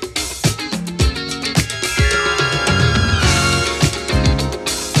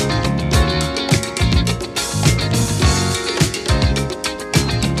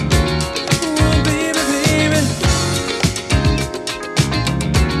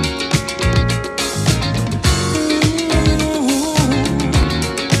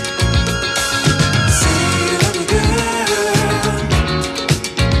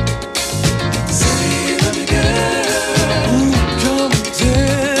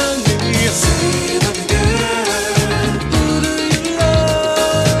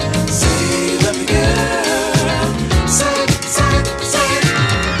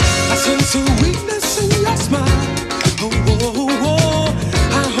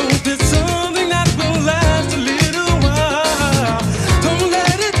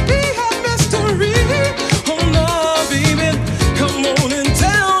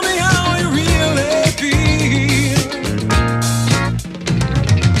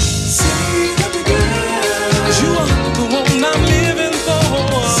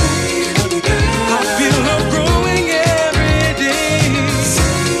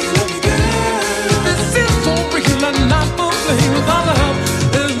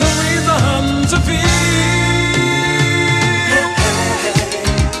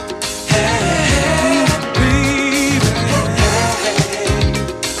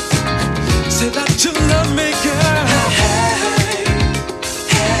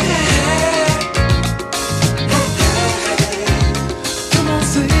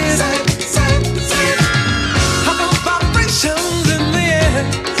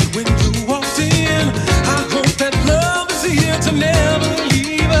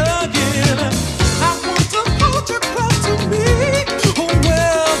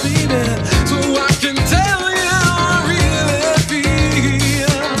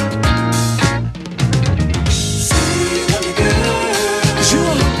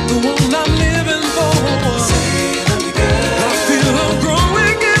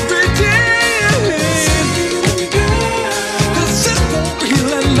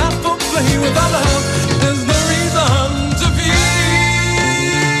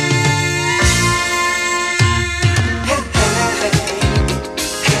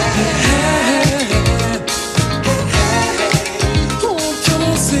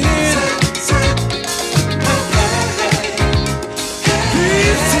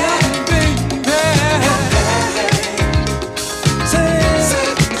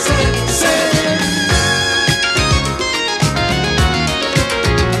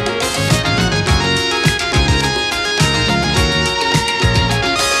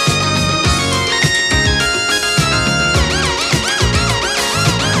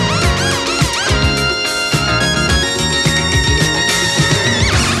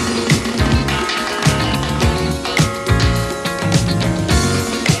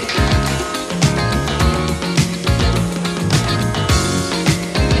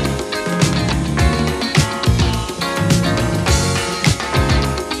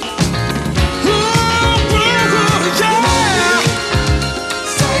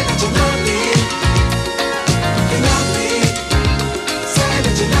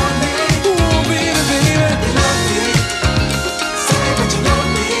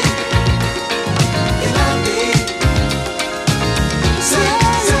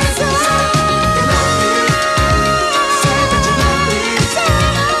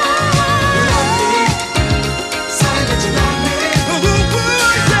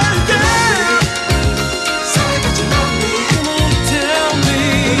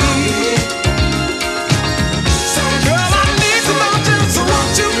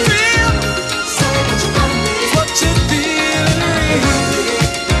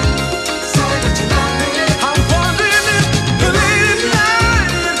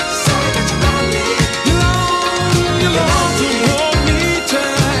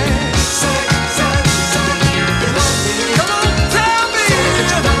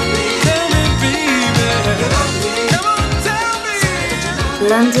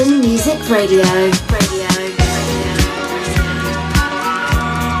 London Music Radio.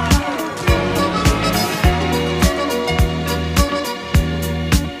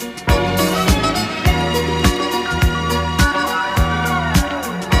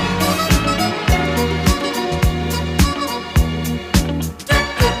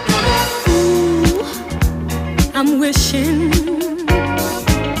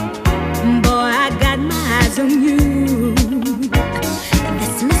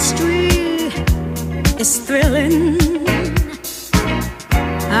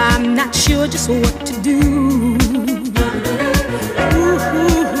 just what to do. Ooh,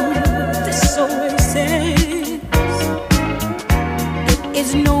 this always says it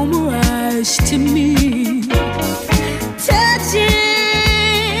is no mirage to me. Touching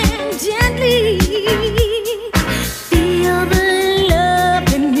gently, feel the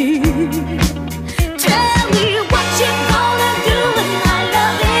love in me. Tell me what you gonna do with my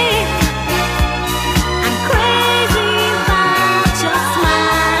loving. I'm crazy about your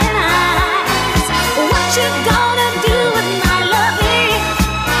smiling eyes. What you gonna do with my loving?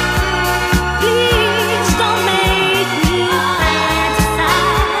 Please don't make me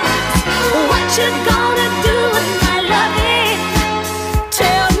fantasize. What you gonna do with my loving?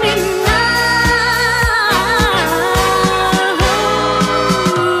 Tell me now.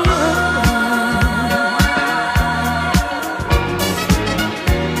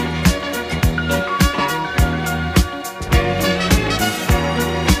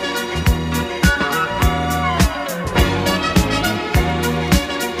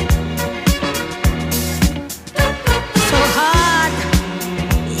 So hard,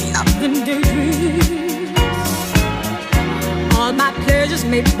 nothing daydreams. All my pleasures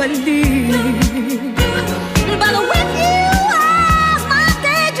make believe, but with you was my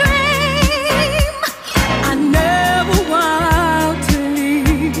daydream. I never want to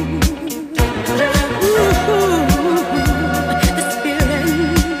leave. Ooh, this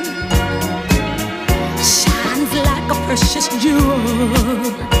feeling shines like a precious jewel.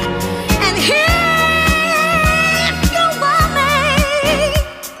 And here you are me.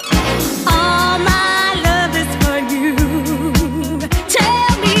 All my love is for you.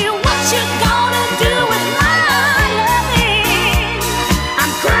 Tell me what you gonna do with my loving.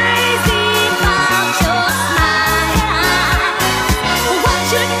 I'm crazy about your smiling eyes. What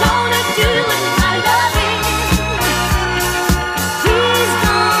you gonna do with my loving? Please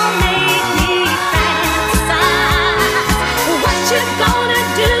don't make me fantasize. What you gonna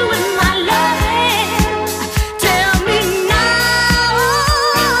do with my loving? Tell me now.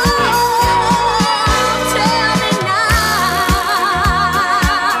 Tell me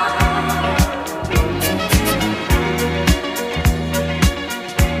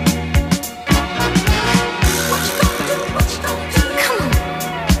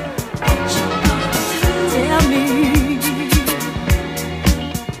Tell me.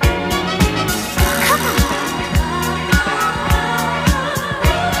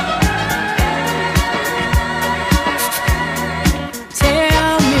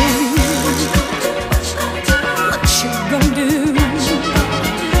 Tell me what you gonna do.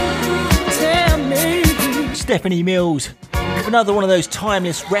 Tell me. Stephanie Mills with another one of those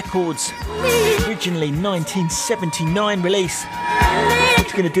timeless records. Originally 1979 release. What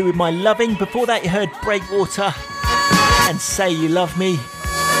you gonna do with my loving? Before that you heard Breakwater and Say You Love Me.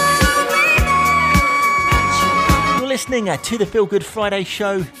 You're listening to the Feel Good Friday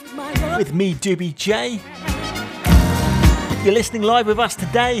show with me, Doobie J. You're listening live with us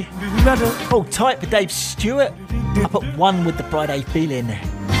today. Hold tight for Dave Stewart up at 1 with the Friday feeling.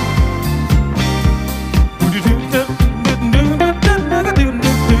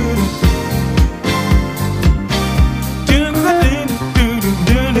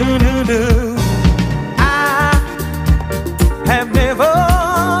 I have never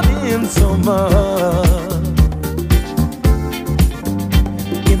been so much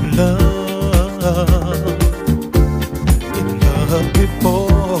in love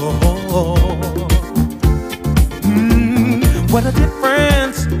before. What a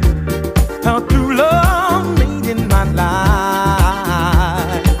difference how true love made in my life.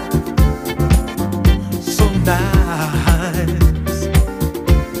 So nice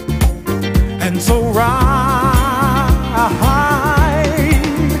and so right.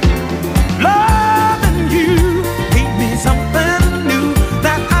 Loving you gave me something new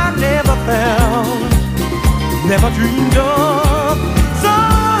that I never felt, never dreamed of.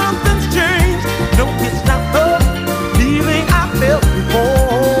 Something's changed. No, it's not the feeling I felt before.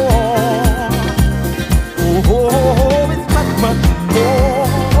 Oh, it's much, much more.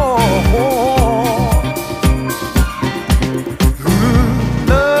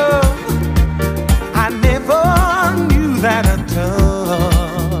 Love, I never knew that a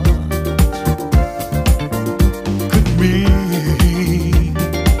touch could mean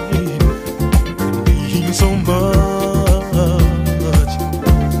so much.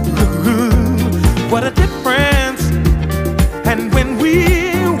 What a difference. And when we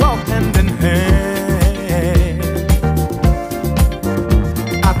walk hand in hand,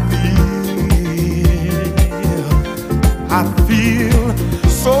 I feel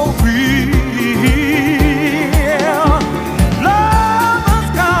so real. Love has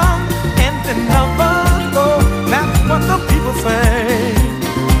come and then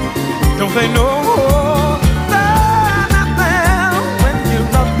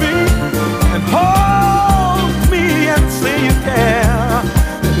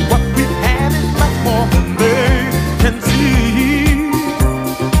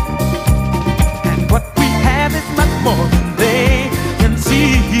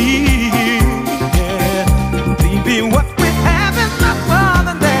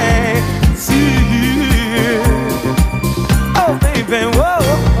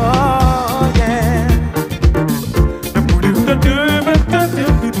whoa, yeah.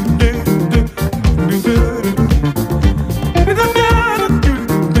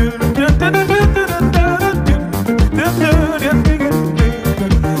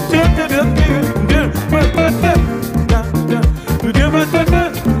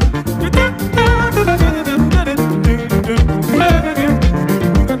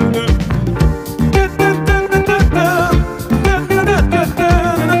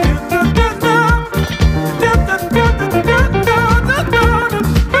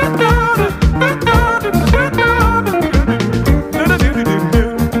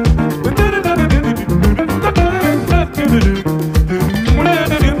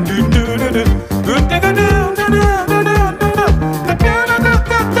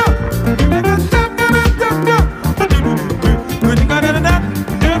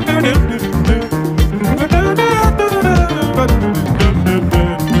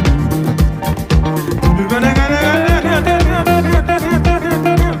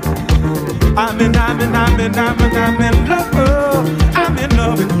 I'm in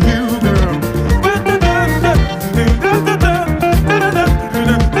love with you, girl.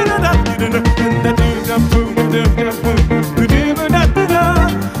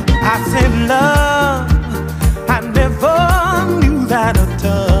 I said love, I never knew that a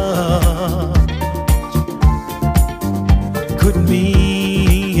touch could mean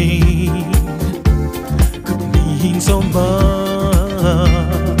so much.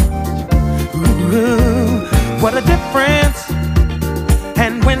 Ooh, what a difference.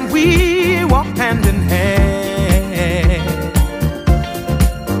 And when we walk hand in hand,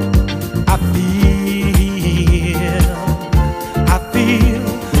 I feel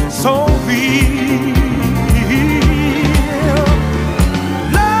so real.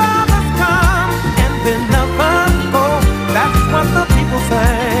 Love has come and then lovers go. That's what the people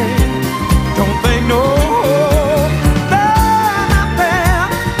say. Don't they know? Love out there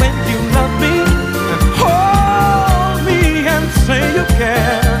when you love me and hold me and say you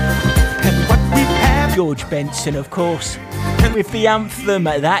care. And what we have. George Benson, of course, with the anthem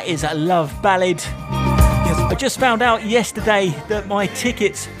That Is a Love Ballad. I just found out yesterday that my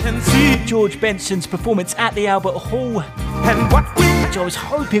tickets to George Benson's performance at the Albert Hall, which I was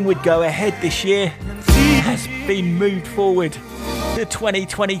hoping would go ahead this year, has been moved forward to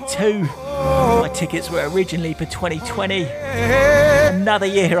 2022. My tickets were originally for 2020. Another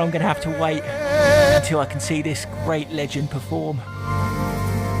year I'm going to have to wait until I can see this great legend perform.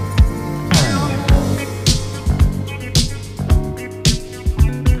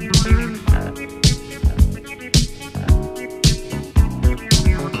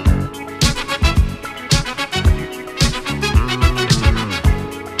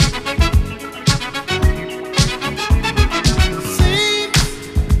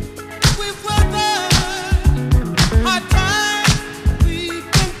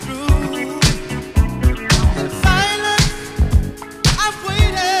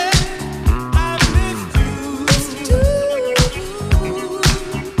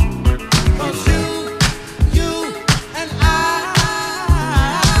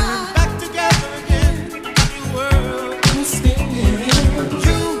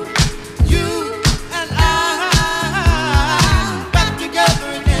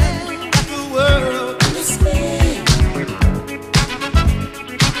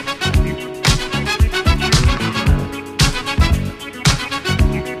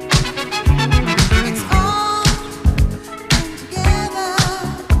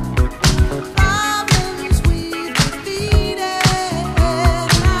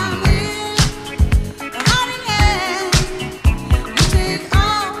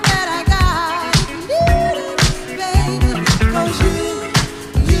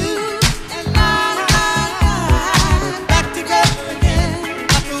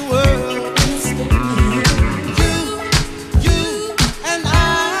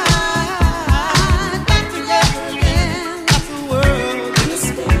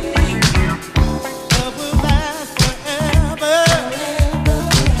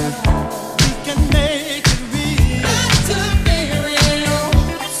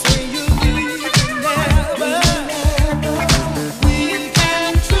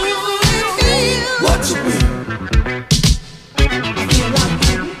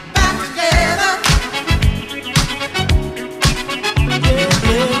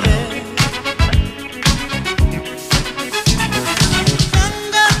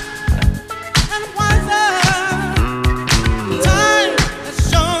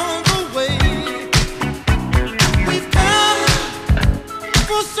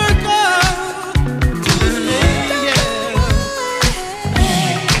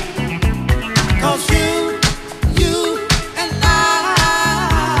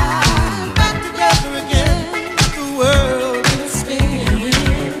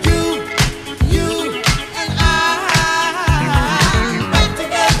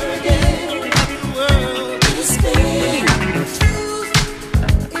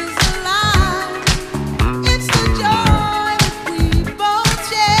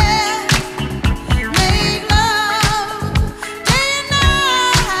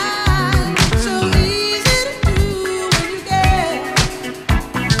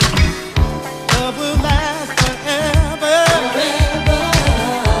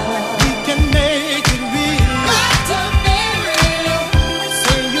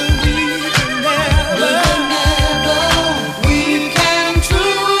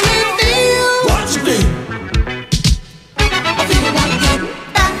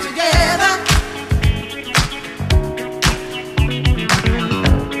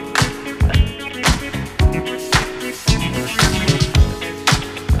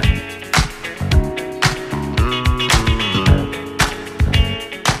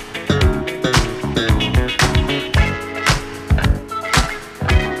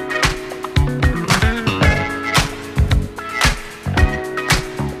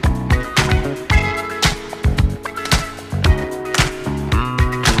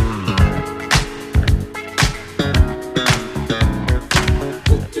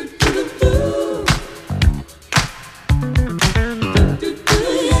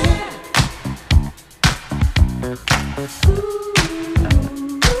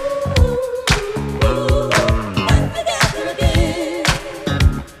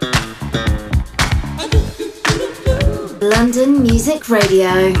 London Music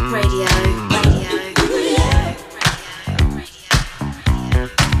Radio.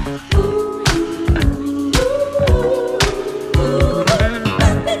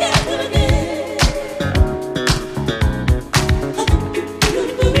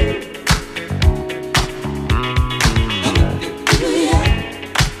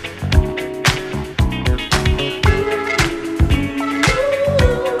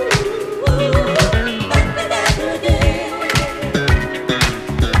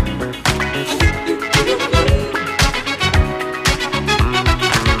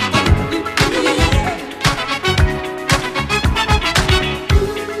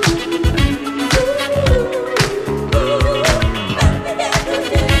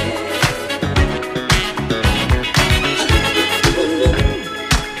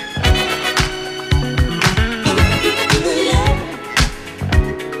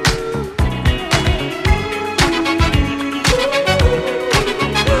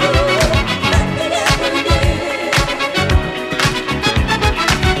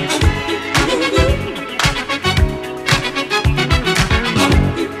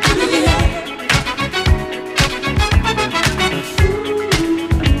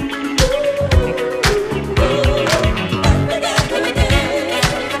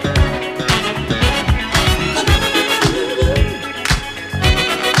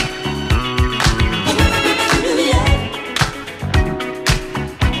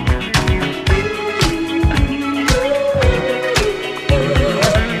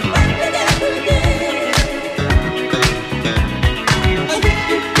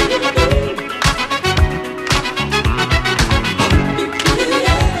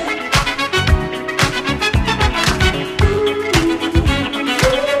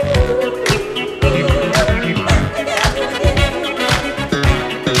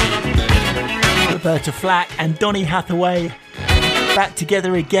 Roberta Flack and Donny Hathaway back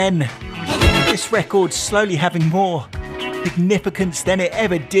together again. This record's slowly having more significance than it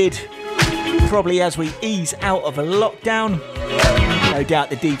ever did. Probably as we ease out of a lockdown. No doubt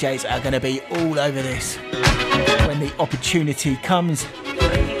the DJs are going to be all over this when the opportunity comes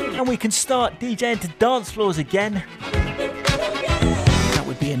and we can start DJing to dance floors again. That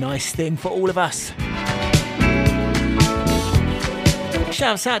would be a nice thing for all of us.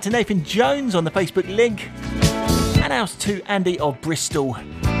 Shouts out to Nathan Jones on the Facebook link and out to Andy of Bristol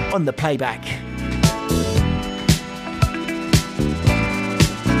on the playback.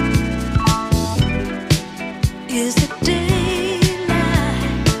 Is it daylight?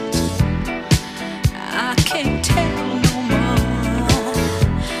 I can't tell no more.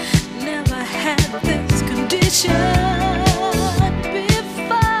 Never had this condition before.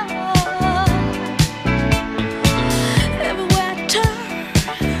 Everywhere I turn,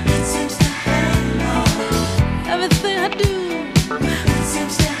 it seems to hang on. Everything I do, it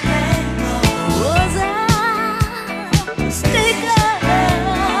seems to hang on. Was I mistaken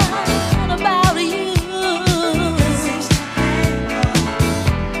about you? It seems to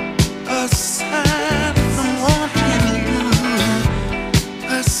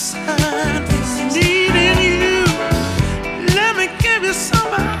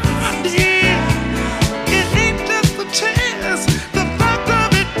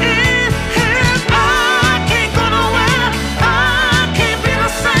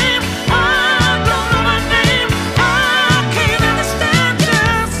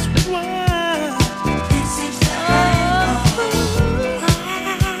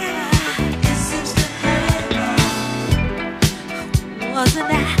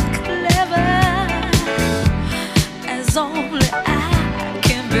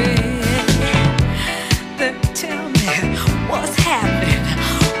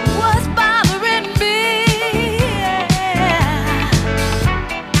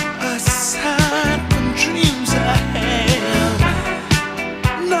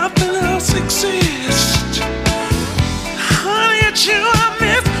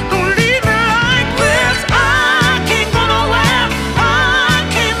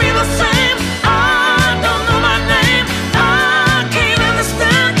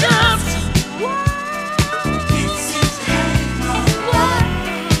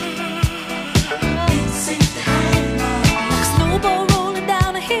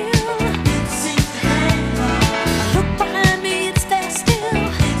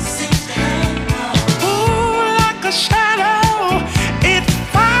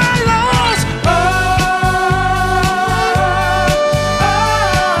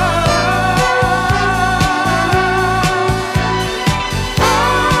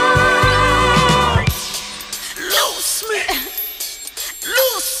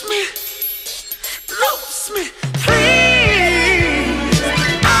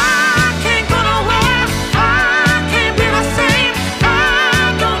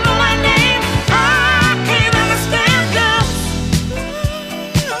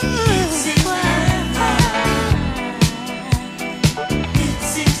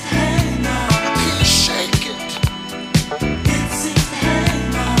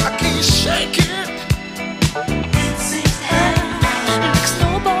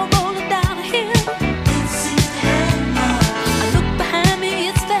snowball rolling down a hill. I look behind me,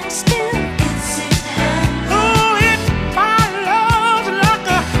 it's there still. Oh, it follows like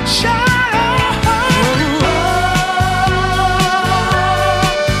a shadow.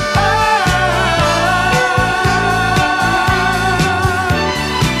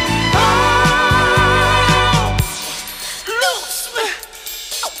 Loose me,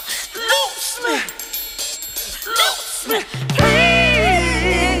 loose me, loose me, please,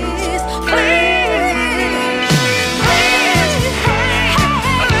 please, please.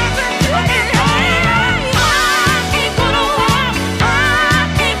 I ain't gonna walk, I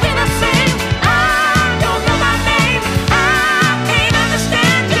ain't been the same. I don't know my name, I can't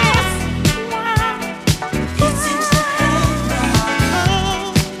understand just why. It seems to hang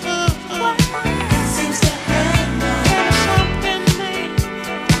it seems to hang there's something there.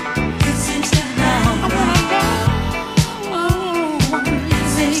 It seems to hang I wanna know. It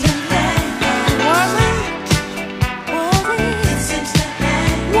seems to hang was it? It seems to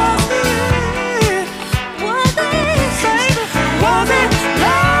hang was it? Say, was it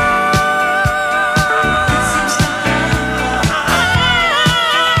love? It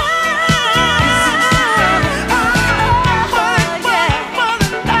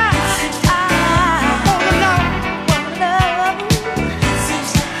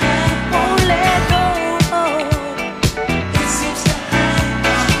seems to won't let go. It seems to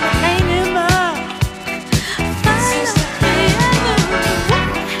hang in my final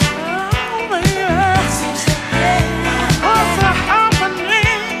what's happening?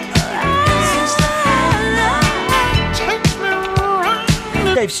 Takes me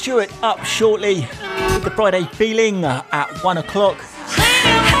right. Dave Stewart up shortly with the Friday Feeling at 1 o'clock.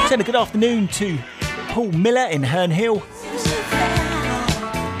 Send a good afternoon to Paul Miller in Herne Hill.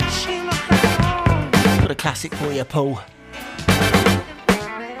 Got a classic for you, Paul.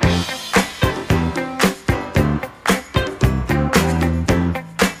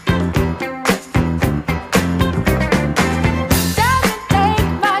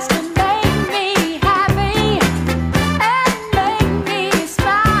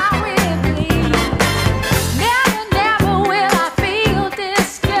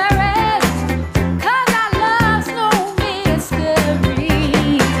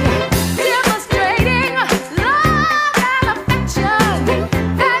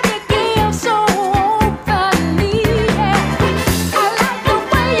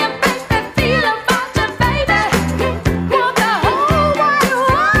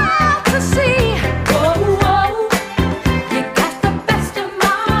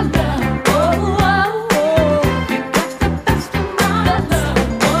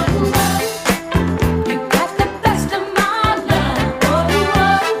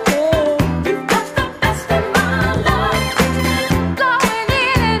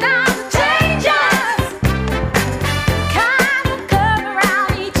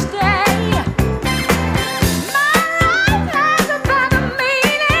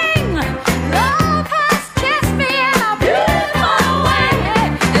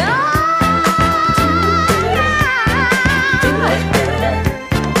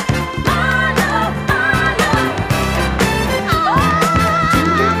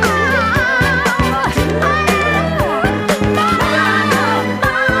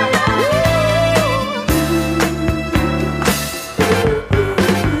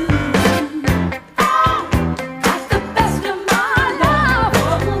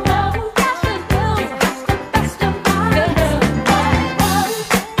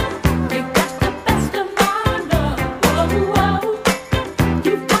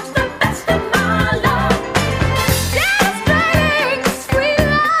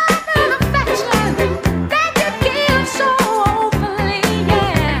 Demonstrating love and affection.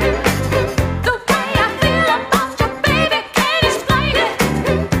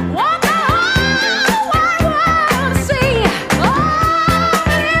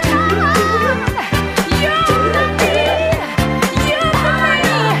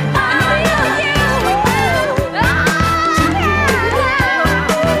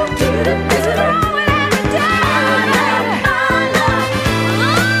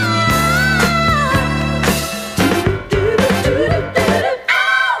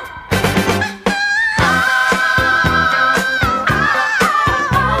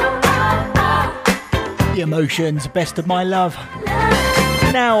 Emotions, Best of My Love.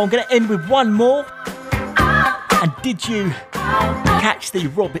 Now I'm going to end with one more. And did you catch the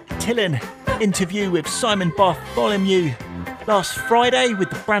Rob Tillon interview with Simon Bartholomew last Friday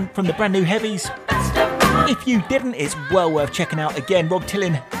with from the brand new Heavies? If you didn't, it's well worth checking out again. Rob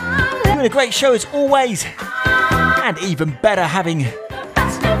Tillon doing a great show as always, and even better having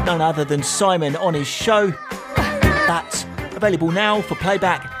None other than Simon on his show. That's available now for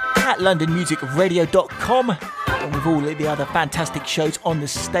playback at londonmusicradio.com, and with all the other fantastic shows on the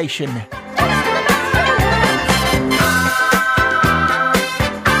station.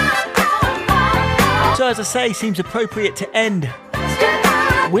 So as I say, seems appropriate to end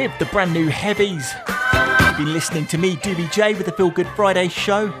with the brand new Heavies. You've been listening to me, Doobie J, with the Feel Good Friday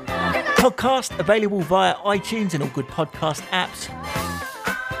show. Podcast available via iTunes and all good podcast apps.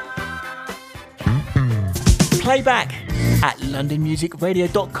 Playback at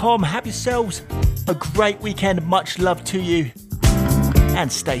londonmusicradio.com. Have yourselves a great weekend. Much love to you.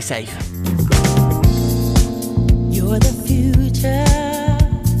 And stay safe. You're the future.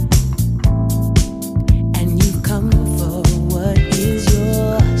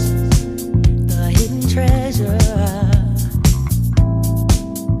 Treasure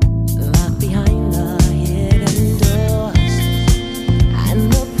locked behind the hidden doors,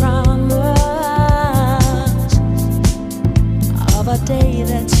 and the promise of a day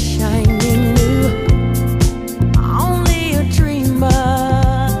that's shining new. Only a dreamer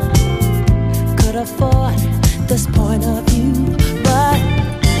could afford this point of view, but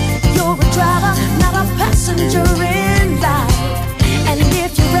you're a driver, not a passenger in life. And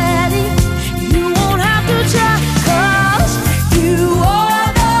if you're ready, you won't have to try, 'cause you are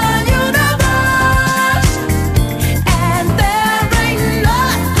the universe, and there ain't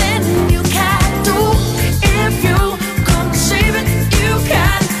nothing you can't do. If you conceive it, you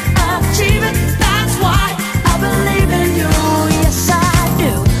can achieve it. That's why I believe in you. Yes, I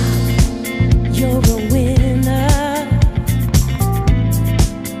do. You're a winner,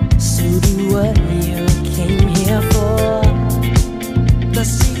 so do what you came here for. The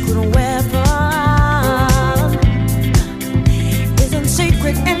secret weapon isn't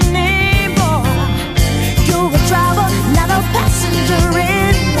secret anymore. You're a driver, not a passenger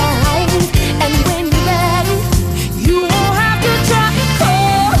in life. And when you're ready, you won't have to try,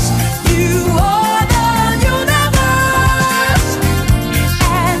 'cause you are the universe,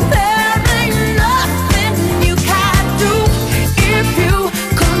 and there ain't nothing you can't do. If you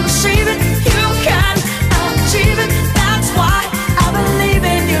conceive it, you can achieve it. That's why I believe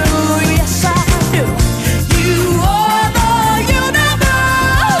in you. Yes, I do. You are the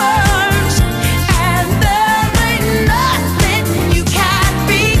universe, and there ain't nothing you can't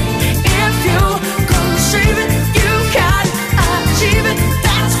be. If you conceive it, you can achieve it.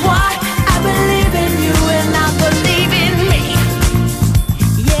 That's why I believe in you, and I believe in me.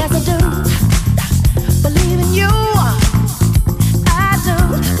 Yes, I do. Believe in you. I do.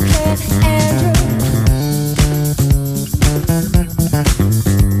 Clint Andrew.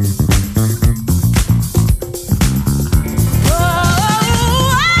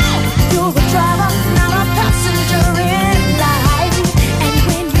 You're a driver, not a passenger in life. And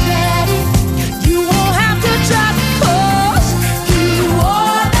when you're ready, you won't have to try, 'cause you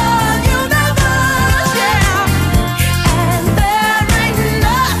are the universe, yeah. And there ain't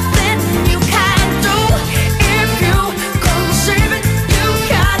nothing you can't do. If you conceive it, you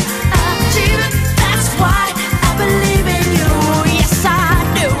can achieve it. That's why I believe in you. Yes, I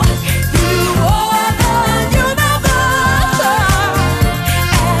do. You are the universe,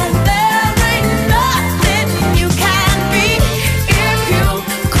 and there ain't nothing you can't be. If you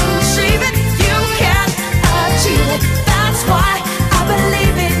conceive it, you can achieve it. That's why I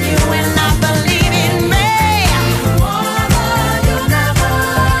believe in you, and I believe in me. You are the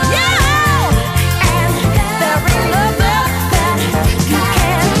universe, yeah. And there ain't nothing that you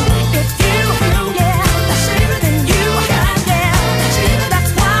can. If you, yeah, conceive it, then you can, yeah, achieve it.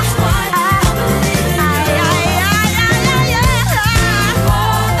 That's why I believe in you.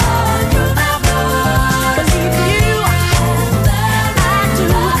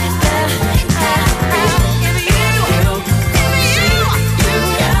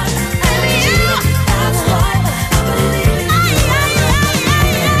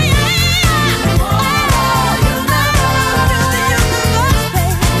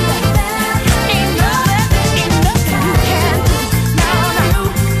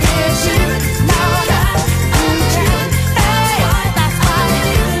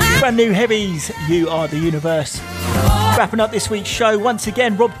 Brand new Heavies, You Are the Universe. Wrapping up this week's show, once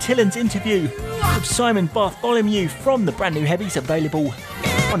again, Rob Tillen's interview with Simon Bartholomew from the brand new Heavies, available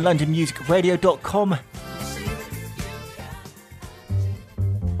on londonmusicradio.com.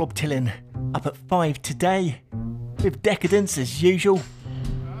 Rob Tillen up at 5 today with Decadence as usual.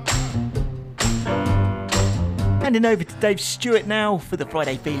 Handing over to Dave Stewart now for the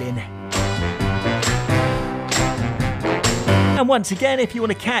Friday Feeling. And once again, if you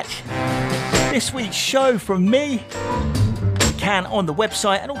want to catch this week's show from me, can on the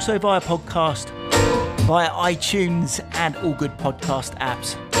website and also via podcast, via iTunes and all good podcast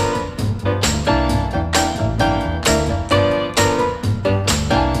apps.